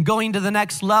 enlightenment and going to the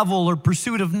next level or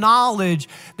pursuit of knowledge.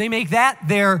 They make that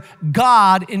their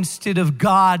God instead of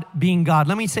God being God.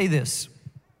 Let me say this.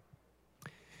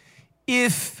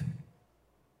 If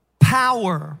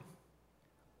power,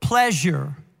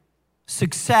 pleasure,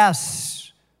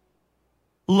 success,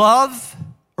 love,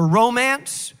 or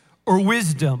romance, or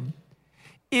wisdom,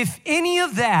 if any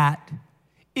of that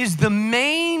is the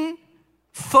main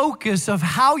focus of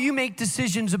how you make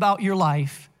decisions about your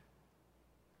life,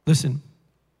 listen,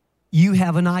 you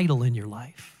have an idol in your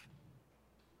life.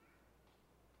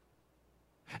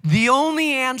 The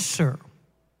only answer,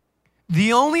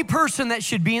 the only person that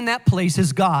should be in that place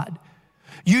is God.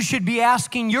 You should be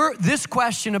asking this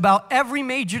question about every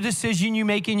major decision you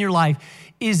make in your life.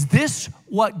 Is this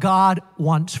what God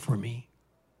wants for me?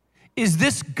 Is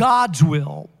this God's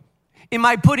will? Am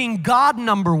I putting God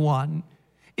number one?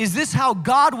 Is this how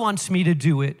God wants me to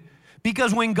do it?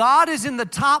 Because when God is in the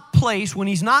top place, when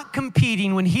he's not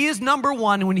competing, when he is number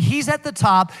one, when he's at the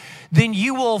top, then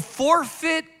you will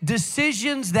forfeit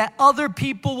decisions that other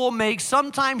people will make.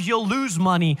 Sometimes you'll lose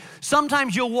money.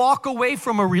 Sometimes you'll walk away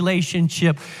from a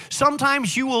relationship.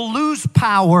 Sometimes you will lose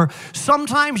power.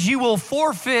 Sometimes you will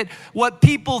forfeit what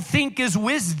people think is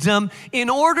wisdom in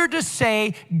order to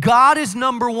say, God is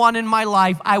number one in my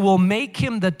life. I will make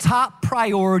him the top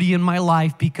priority in my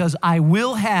life because I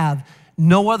will have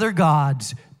no other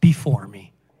gods before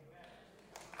me.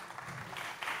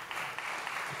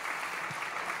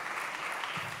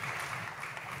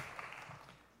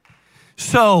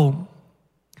 So,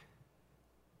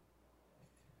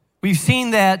 we've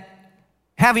seen that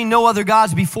having no other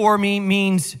gods before me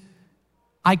means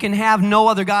I can have no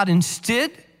other God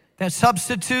instead, that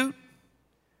substitute.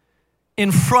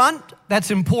 In front, that's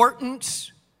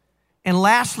importance. And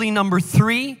lastly, number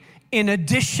 3, in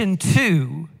addition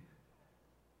to,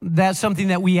 that's something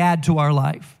that we add to our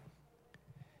life.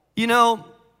 You know,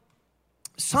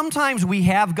 sometimes we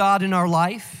have God in our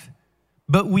life,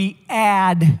 but we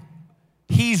add.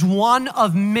 He's one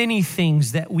of many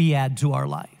things that we add to our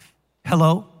life.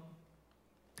 Hello?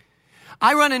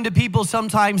 I run into people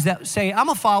sometimes that say, I'm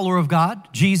a follower of God,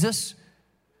 Jesus.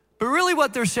 But really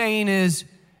what they're saying is,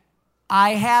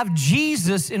 I have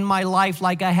Jesus in my life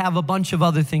like I have a bunch of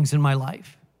other things in my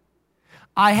life.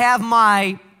 I have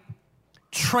my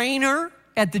trainer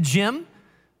at the gym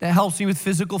that helps me with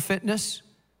physical fitness.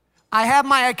 I have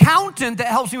my accountant that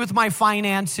helps me with my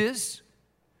finances.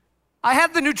 I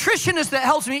have the nutritionist that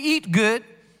helps me eat good.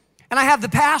 And I have the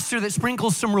pastor that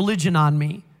sprinkles some religion on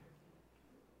me.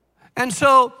 And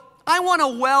so I want a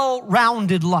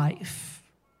well-rounded life.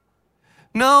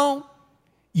 No,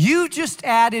 you just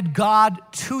added God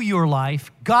to your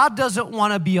life. God doesn't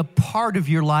want to be a part of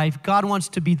your life. God wants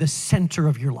to be the center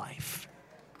of your life.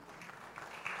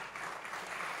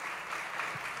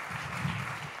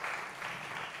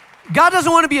 God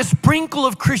doesn't want to be a sprinkle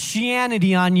of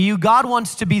Christianity on you. God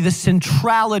wants to be the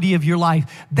centrality of your life.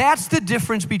 That's the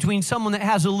difference between someone that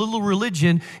has a little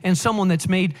religion and someone that's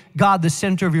made God the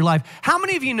center of your life. How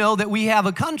many of you know that we have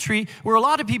a country where a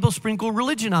lot of people sprinkle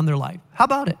religion on their life? How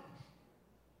about it?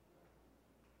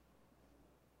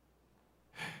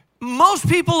 Most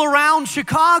people around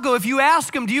Chicago, if you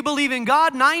ask them, do you believe in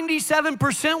God?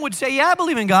 97% would say, yeah, I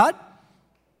believe in God.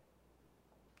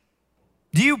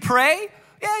 Do you pray?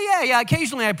 Yeah.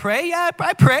 Occasionally I pray. Yeah,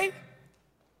 I pray.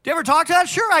 Do you ever talk to God?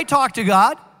 Sure, I talk to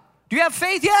God. Do you have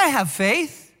faith? Yeah, I have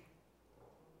faith.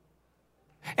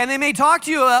 And they may talk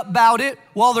to you about it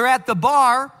while they're at the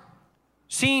bar,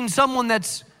 seeing someone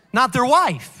that's not their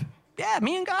wife. Yeah,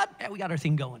 me and God, yeah, we got our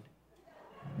thing going.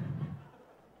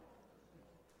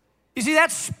 You see,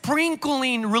 that's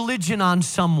sprinkling religion on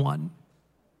someone.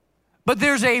 But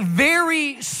there's a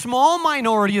very small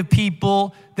minority of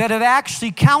people that have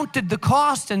actually counted the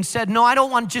cost and said, no, I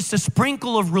don't want just a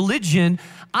sprinkle of religion.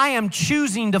 I am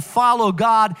choosing to follow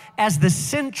God as the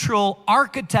central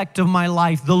architect of my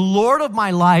life, the Lord of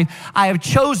my life. I have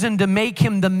chosen to make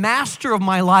him the master of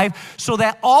my life so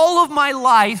that all of my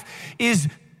life is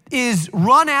is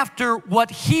run after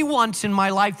what he wants in my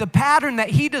life, the pattern that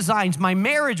he designs, my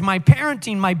marriage, my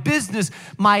parenting, my business,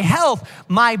 my health,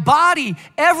 my body,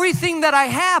 everything that I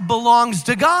have belongs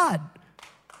to God.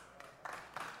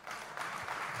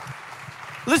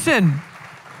 Listen,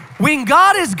 when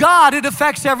God is God, it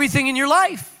affects everything in your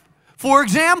life. For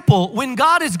example, when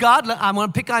God is God, I'm going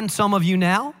to pick on some of you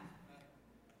now.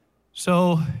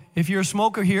 So if you're a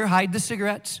smoker here, hide the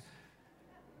cigarettes.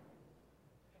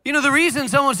 You know, the reason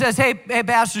someone says, hey,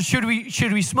 Pastor, should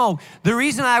we smoke? The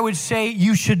reason I would say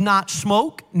you should not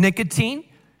smoke nicotine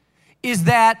is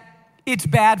that it's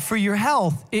bad for your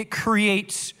health. It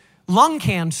creates lung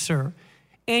cancer.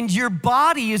 And your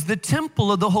body is the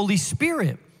temple of the Holy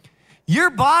Spirit.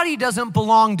 Your body doesn't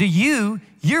belong to you.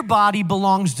 Your body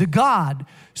belongs to God.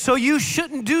 So you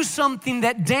shouldn't do something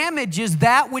that damages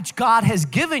that which God has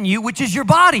given you, which is your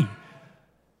body.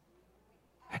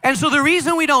 And so the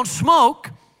reason we don't smoke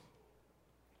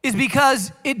is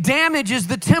because it damages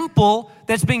the temple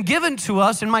that's been given to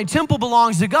us, and my temple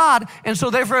belongs to God, and so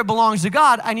therefore it belongs to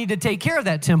God. I need to take care of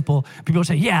that temple. People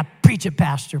say, yeah, preach it,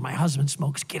 Pastor. My husband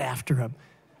smokes. Get after him.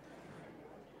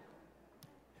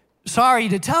 Sorry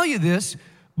to tell you this,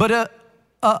 but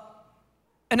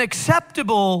an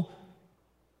acceptable,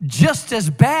 just as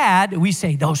bad, we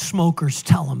say, those smokers,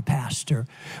 tell them, Pastor.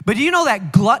 But do you know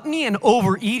that gluttony and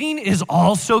overeating is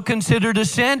also considered a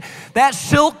sin? That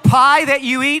silk pie that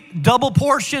you eat double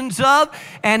portions of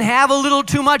and have a little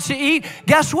too much to eat,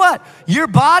 guess what? Your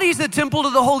body's the temple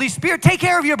of the Holy Spirit. Take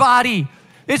care of your body.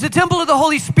 It's the temple of the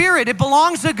Holy Spirit. It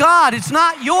belongs to God. It's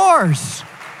not yours.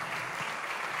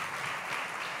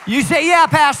 You say, yeah,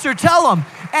 Pastor, tell them.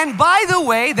 And by the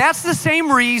way, that's the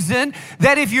same reason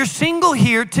that if you're single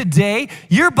here today,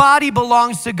 your body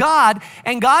belongs to God,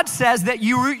 and God says that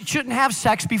you shouldn't have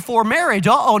sex before marriage.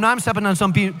 Uh-oh, now I'm stepping on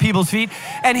some people's feet.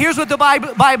 And here's what the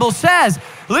Bible says.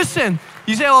 Listen,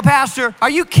 you say, well, Pastor, are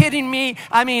you kidding me?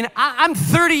 I mean, I'm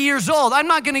 30 years old. I'm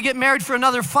not going to get married for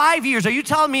another 5 years. Are you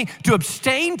telling me to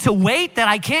abstain, to wait, that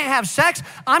I can't have sex?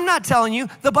 I'm not telling you.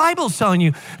 The Bible's telling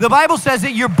you. The Bible says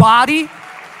that your body...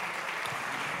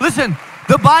 Listen,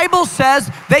 the Bible says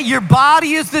that your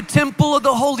body is the temple of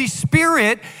the Holy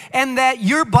Spirit and that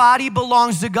your body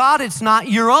belongs to God. It's not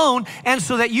your own. And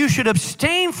so that you should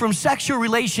abstain from sexual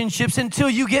relationships until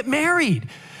you get married.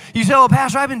 You say, oh,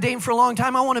 Pastor, I've been dating for a long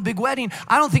time. I want a big wedding.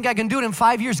 I don't think I can do it in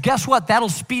 5 years. Guess what? That'll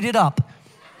speed it up.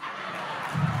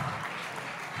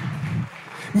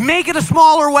 Make it a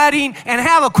smaller wedding and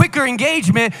have a quicker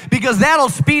engagement because that'll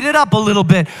speed it up a little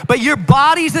bit. But your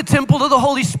body's the temple of the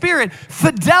Holy Spirit.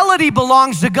 Fidelity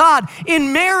belongs to God.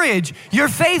 In marriage, you're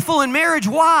faithful in marriage.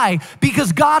 Why?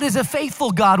 Because God is a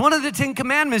faithful God. One of the 10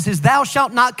 commandments is thou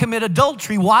shalt not commit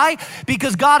adultery. Why?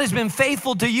 Because God has been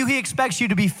faithful to you. He expects you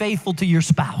to be faithful to your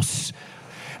spouse.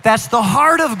 That's the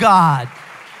heart of God.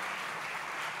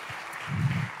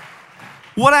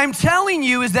 What I'm telling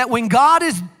you is that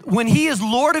when He is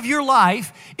Lord of your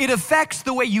life, it affects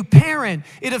the way you parent.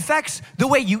 It affects the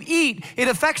way you eat. It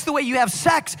affects the way you have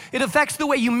sex. It affects the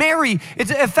way you marry. It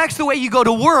affects the way you go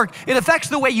to work. It affects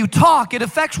the way you talk. It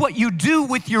affects what you do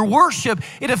with your worship.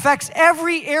 It affects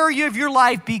every area of your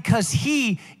life because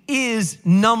He is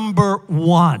number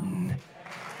one.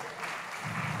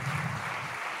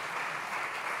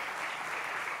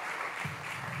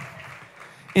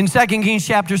 In 2 Kings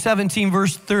chapter 17,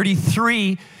 verse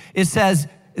 33, it says,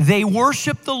 they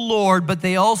worship the Lord, but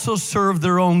they also serve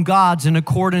their own gods in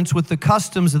accordance with the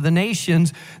customs of the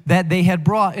nations that they had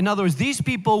brought. In other words, these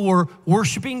people were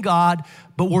worshiping God,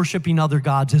 but worshiping other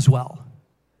gods as well.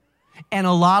 And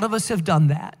a lot of us have done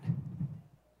that.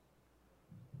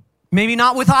 Maybe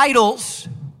not with idols,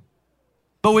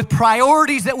 but with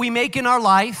priorities that we make in our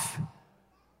life.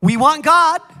 We want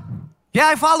God. Yeah,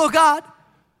 I follow God.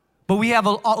 But we have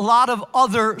a lot of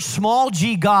other small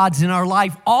g gods in our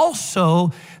life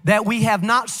also that we have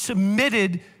not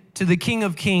submitted to the King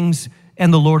of Kings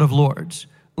and the Lord of Lords.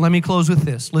 Let me close with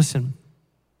this. Listen.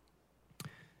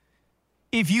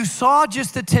 If you saw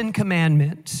just the 10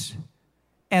 Commandments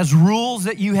as rules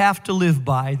that you have to live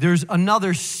by, there's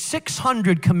another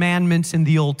 600 commandments in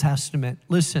the Old Testament.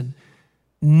 Listen,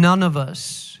 none of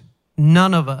us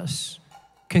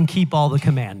can keep all the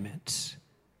commandments.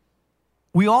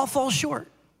 We all fall short.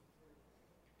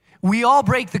 We all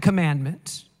break the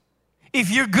commandments. If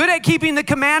you're good at keeping the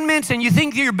commandments and you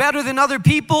think you're better than other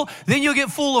people, then you'll get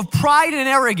full of pride and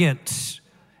arrogance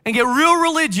and get real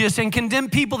religious and condemn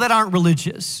people that aren't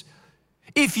religious.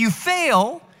 If you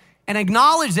fail and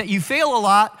acknowledge that you fail a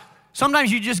lot,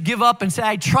 sometimes you just give up and say,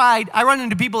 I tried. I run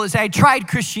into people that say, I tried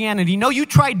Christianity. No, you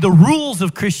tried the rules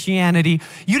of Christianity.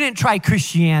 You didn't try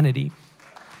Christianity.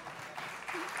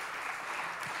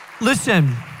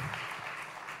 Listen,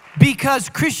 because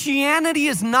Christianity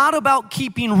is not about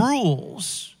keeping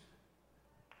rules.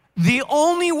 The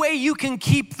only way you can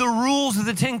keep the rules of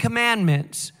the 10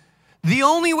 Commandments, the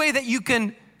only way that you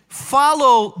can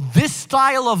follow this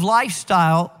style of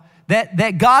lifestyle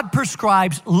that God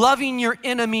prescribes, loving your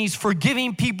enemies,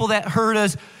 forgiving people that hurt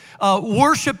us,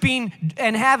 worshiping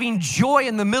and having joy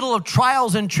in the middle of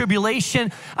trials and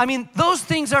tribulation. I mean, those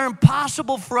things are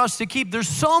impossible for us to keep. There's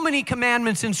so many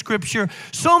commandments in Scripture,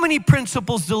 so many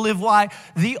principles to live by.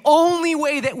 The only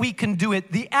way that we can do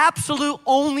it, the absolute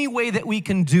only way that we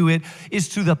can do it, is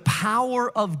through the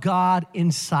power of God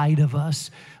inside of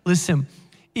us. Listen,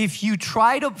 if you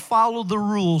try to follow the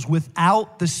rules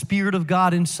without the Spirit of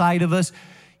God inside of us,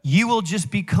 you will just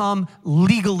become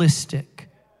legalistic.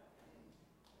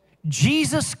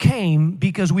 Jesus came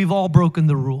because we've all broken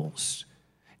the rules.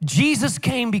 Jesus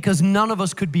came because none of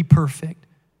us could be perfect.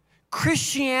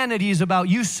 Christianity is about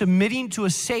you submitting to a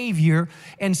Savior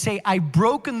and say, I've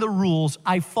broken the rules.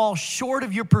 I fall short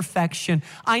of your perfection.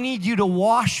 I need you to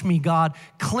wash me, God.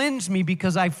 Cleanse me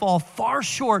because I fall far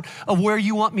short of where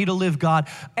you want me to live, God.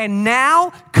 And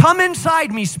now come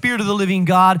inside me, Spirit of the living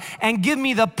God, and give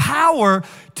me the power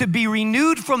to be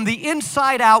renewed from the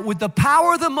inside out with the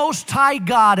power of the Most High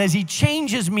God as He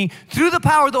changes me through the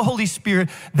power of the Holy Spirit.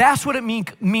 That's what it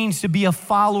means to be a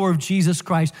follower of Jesus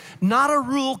Christ. Not a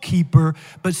rule keeper,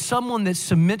 but someone that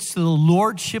submits to the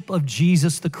lordship of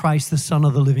Jesus the Christ, the Son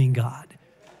of the living God.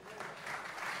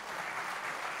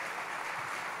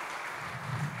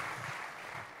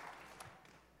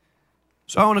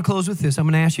 So I want to close with this. I'm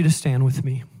going to ask you to stand with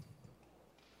me.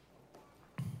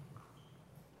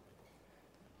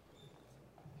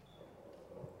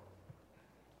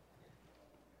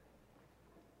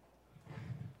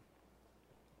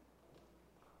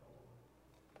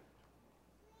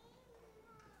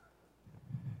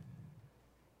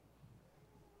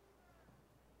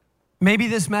 Maybe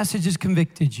this message has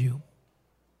convicted you.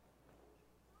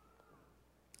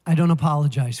 I don't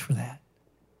apologize for that.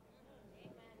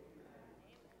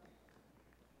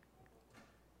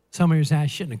 Some of you say, I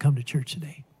shouldn't have come to church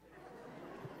today.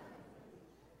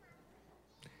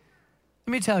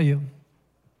 Let me tell you,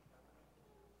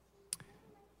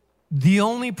 the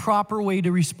only proper way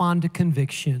to respond to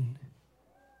conviction,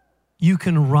 you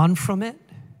can run from it,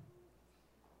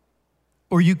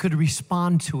 or you could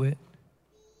respond to it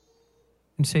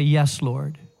and say, yes,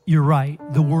 Lord, you're right.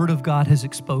 The Word of God has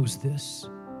exposed this.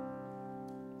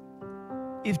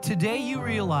 If today you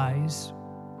realize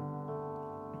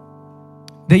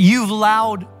that you've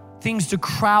allowed things to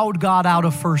crowd God out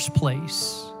of first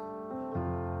place,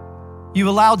 you've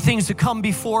allowed things to come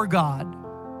before God,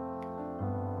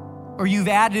 or you've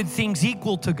added things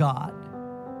equal to God,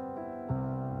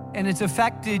 and it's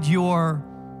affected your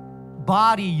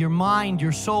body, your mind,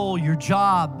 your soul, your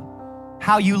job,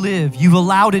 how you live. You've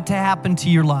allowed it to happen to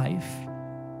your life.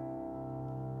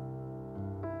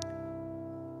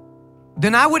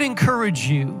 Then I would encourage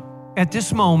you at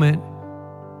this moment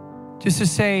just to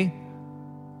say,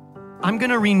 I'm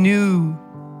going to renew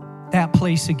that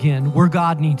place again where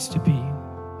God needs to be.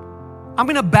 I'm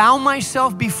going to bow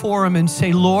myself before Him and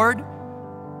say, Lord,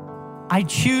 I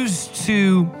choose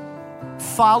to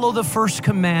follow the first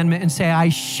commandment and say, I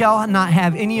shall not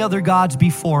have any other gods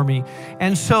before me.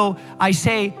 And so I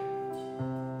say,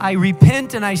 I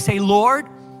repent and I say, Lord,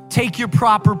 take your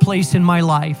proper place in my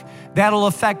life. That'll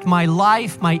affect my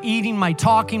life, my eating, my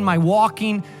talking, my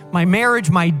walking, my marriage,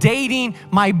 my dating,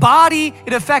 my body.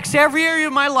 It affects every area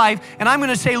of my life. And I'm going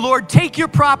to say, Lord, take your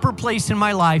proper place in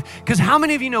my life. Because how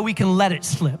many of you know we can let it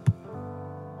slip?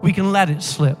 We can let it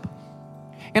slip.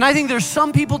 And I think there's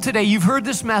some people today, you've heard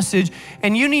this message,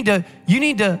 and you need to,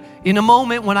 in a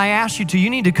moment when I ask you to, you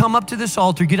need to come up to this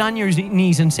altar, get on your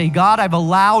knees and say, God, I've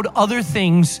allowed other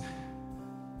things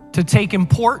to take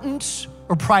importance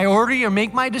or priority or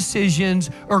make my decisions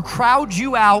or crowd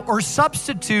you out or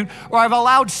substitute, or I've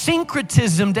allowed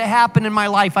syncretism to happen in my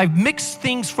life. I've mixed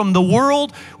things from the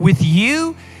world with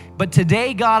you. But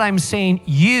today, God, I'm saying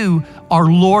you are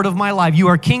Lord of my life. You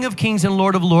are King of kings and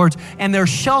Lord of lords. And there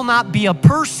shall not be a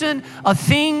person, a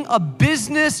thing, a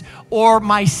business, or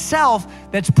myself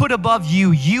that's put above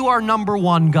you. You are number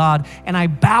one, God. And I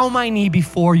bow my knee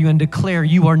before you and declare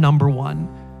you are number one.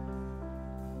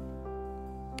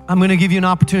 I'm going to give you an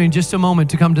opportunity in just a moment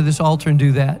to come to this altar and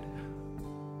do that.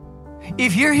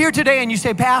 If you're here today and you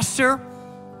say, Pastor,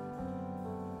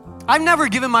 I've never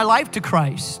given my life to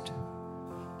Christ.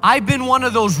 I've been one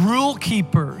of those rule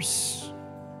keepers,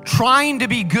 trying to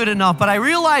be good enough, but I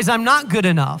realize I'm not good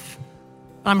enough.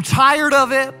 I'm tired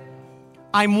of it.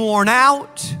 I'm worn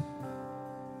out.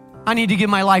 I need to give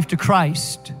my life to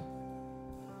Christ.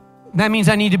 That means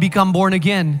I need to become born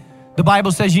again. The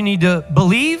Bible says you need to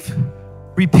believe,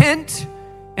 repent,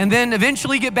 and then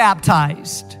eventually get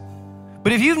baptized.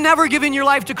 But if you've never given your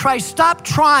life to Christ, stop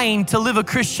trying to live a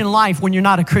Christian life when you're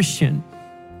not a Christian.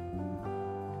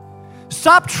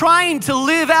 Stop trying to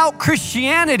live out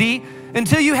Christianity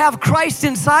until you have Christ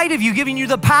inside of you, giving you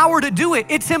the power to do it.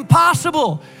 It's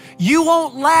impossible. You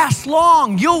won't last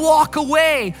long. You'll walk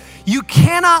away. You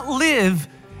cannot live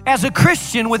as a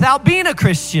Christian without being a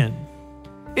Christian.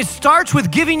 It starts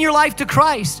with giving your life to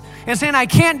Christ and saying, I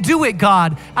can't do it,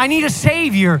 God. I need a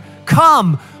Savior.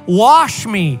 Come, wash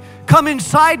me. Come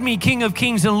inside me, King of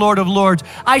Kings and Lord of Lords.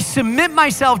 I submit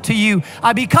myself to you.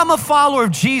 I become a follower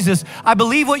of Jesus. I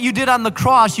believe what you did on the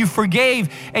cross. You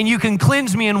forgave, and you can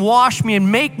cleanse me and wash me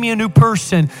and make me a new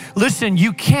person. Listen,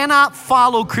 you cannot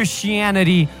follow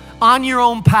Christianity on your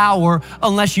own power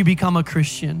unless you become a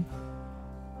Christian.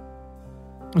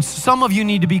 And some of you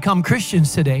need to become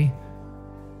Christians today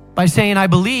by saying, I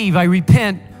believe, I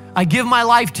repent, I give my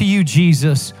life to you,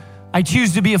 Jesus. I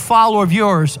choose to be a follower of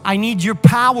yours. I need your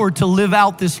power to live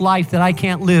out this life that I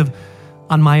can't live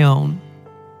on my own.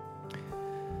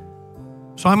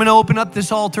 So I'm going to open up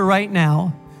this altar right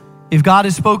now. If God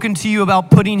has spoken to you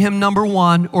about putting him number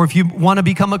one, or if you want to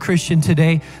become a Christian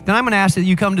today, then I'm going to ask that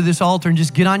you come to this altar and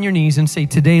just get on your knees and say,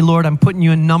 today, Lord, I'm putting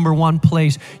you in number one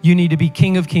place. You need to be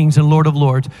King of Kings and Lord of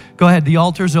Lords. Go ahead, the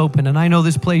altar's open. And I know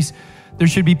this place, there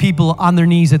should be people on their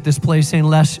knees at this place saying,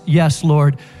 yes,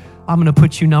 Lord, I'm going to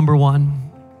put you number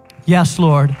one. Yes,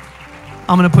 Lord,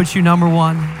 I'm going to put you number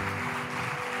one.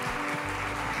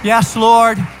 Yes,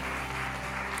 Lord,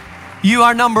 you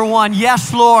are number one.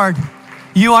 Yes, Lord,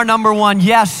 you are number one.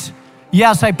 Yes,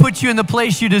 I put you in the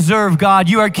place you deserve, God.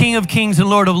 You are King of Kings and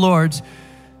Lord of Lords.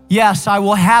 Yes, I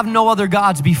will have no other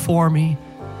gods before me.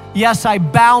 Yes, I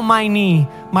bow my knee,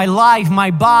 my life,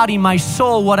 my body, my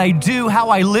soul, what I do, how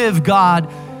I live,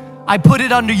 God. I put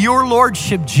it under your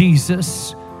lordship,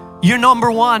 Jesus. You're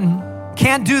number one.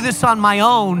 Can't do this on my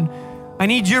own. I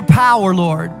need your power,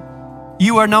 Lord.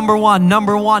 You are number one,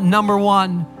 number one, number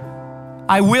one.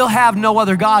 I will have no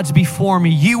other gods before me.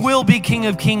 You will be King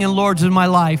of Kings and Lords of my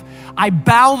life. I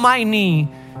bow my knee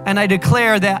and I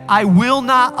declare that I will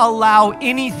not allow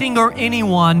anything or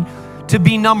anyone to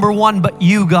be number one but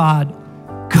you, God.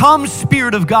 Come,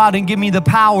 Spirit of God, and give me the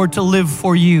power to live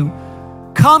for you.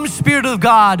 Come, Spirit of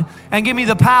God, and give me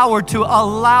the power to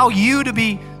allow you to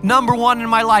be number one in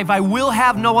my life. I will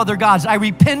have no other gods. I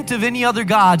repent of any other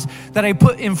gods that I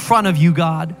put in front of you,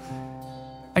 God.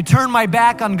 I turn my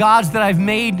back on gods that I've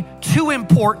made too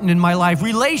important in my life,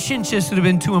 relationships that have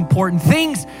been too important,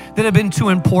 things that have been too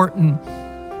important,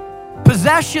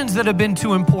 possessions that have been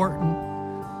too important,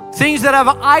 things that I've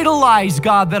idolized,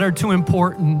 God, that are too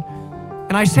important.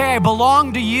 And I say, I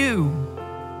belong to you.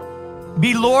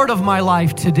 Be Lord of my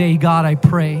life today, God, I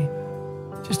pray.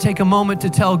 Just take a moment to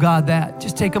tell God that.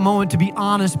 Just take a moment to be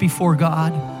honest before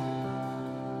God.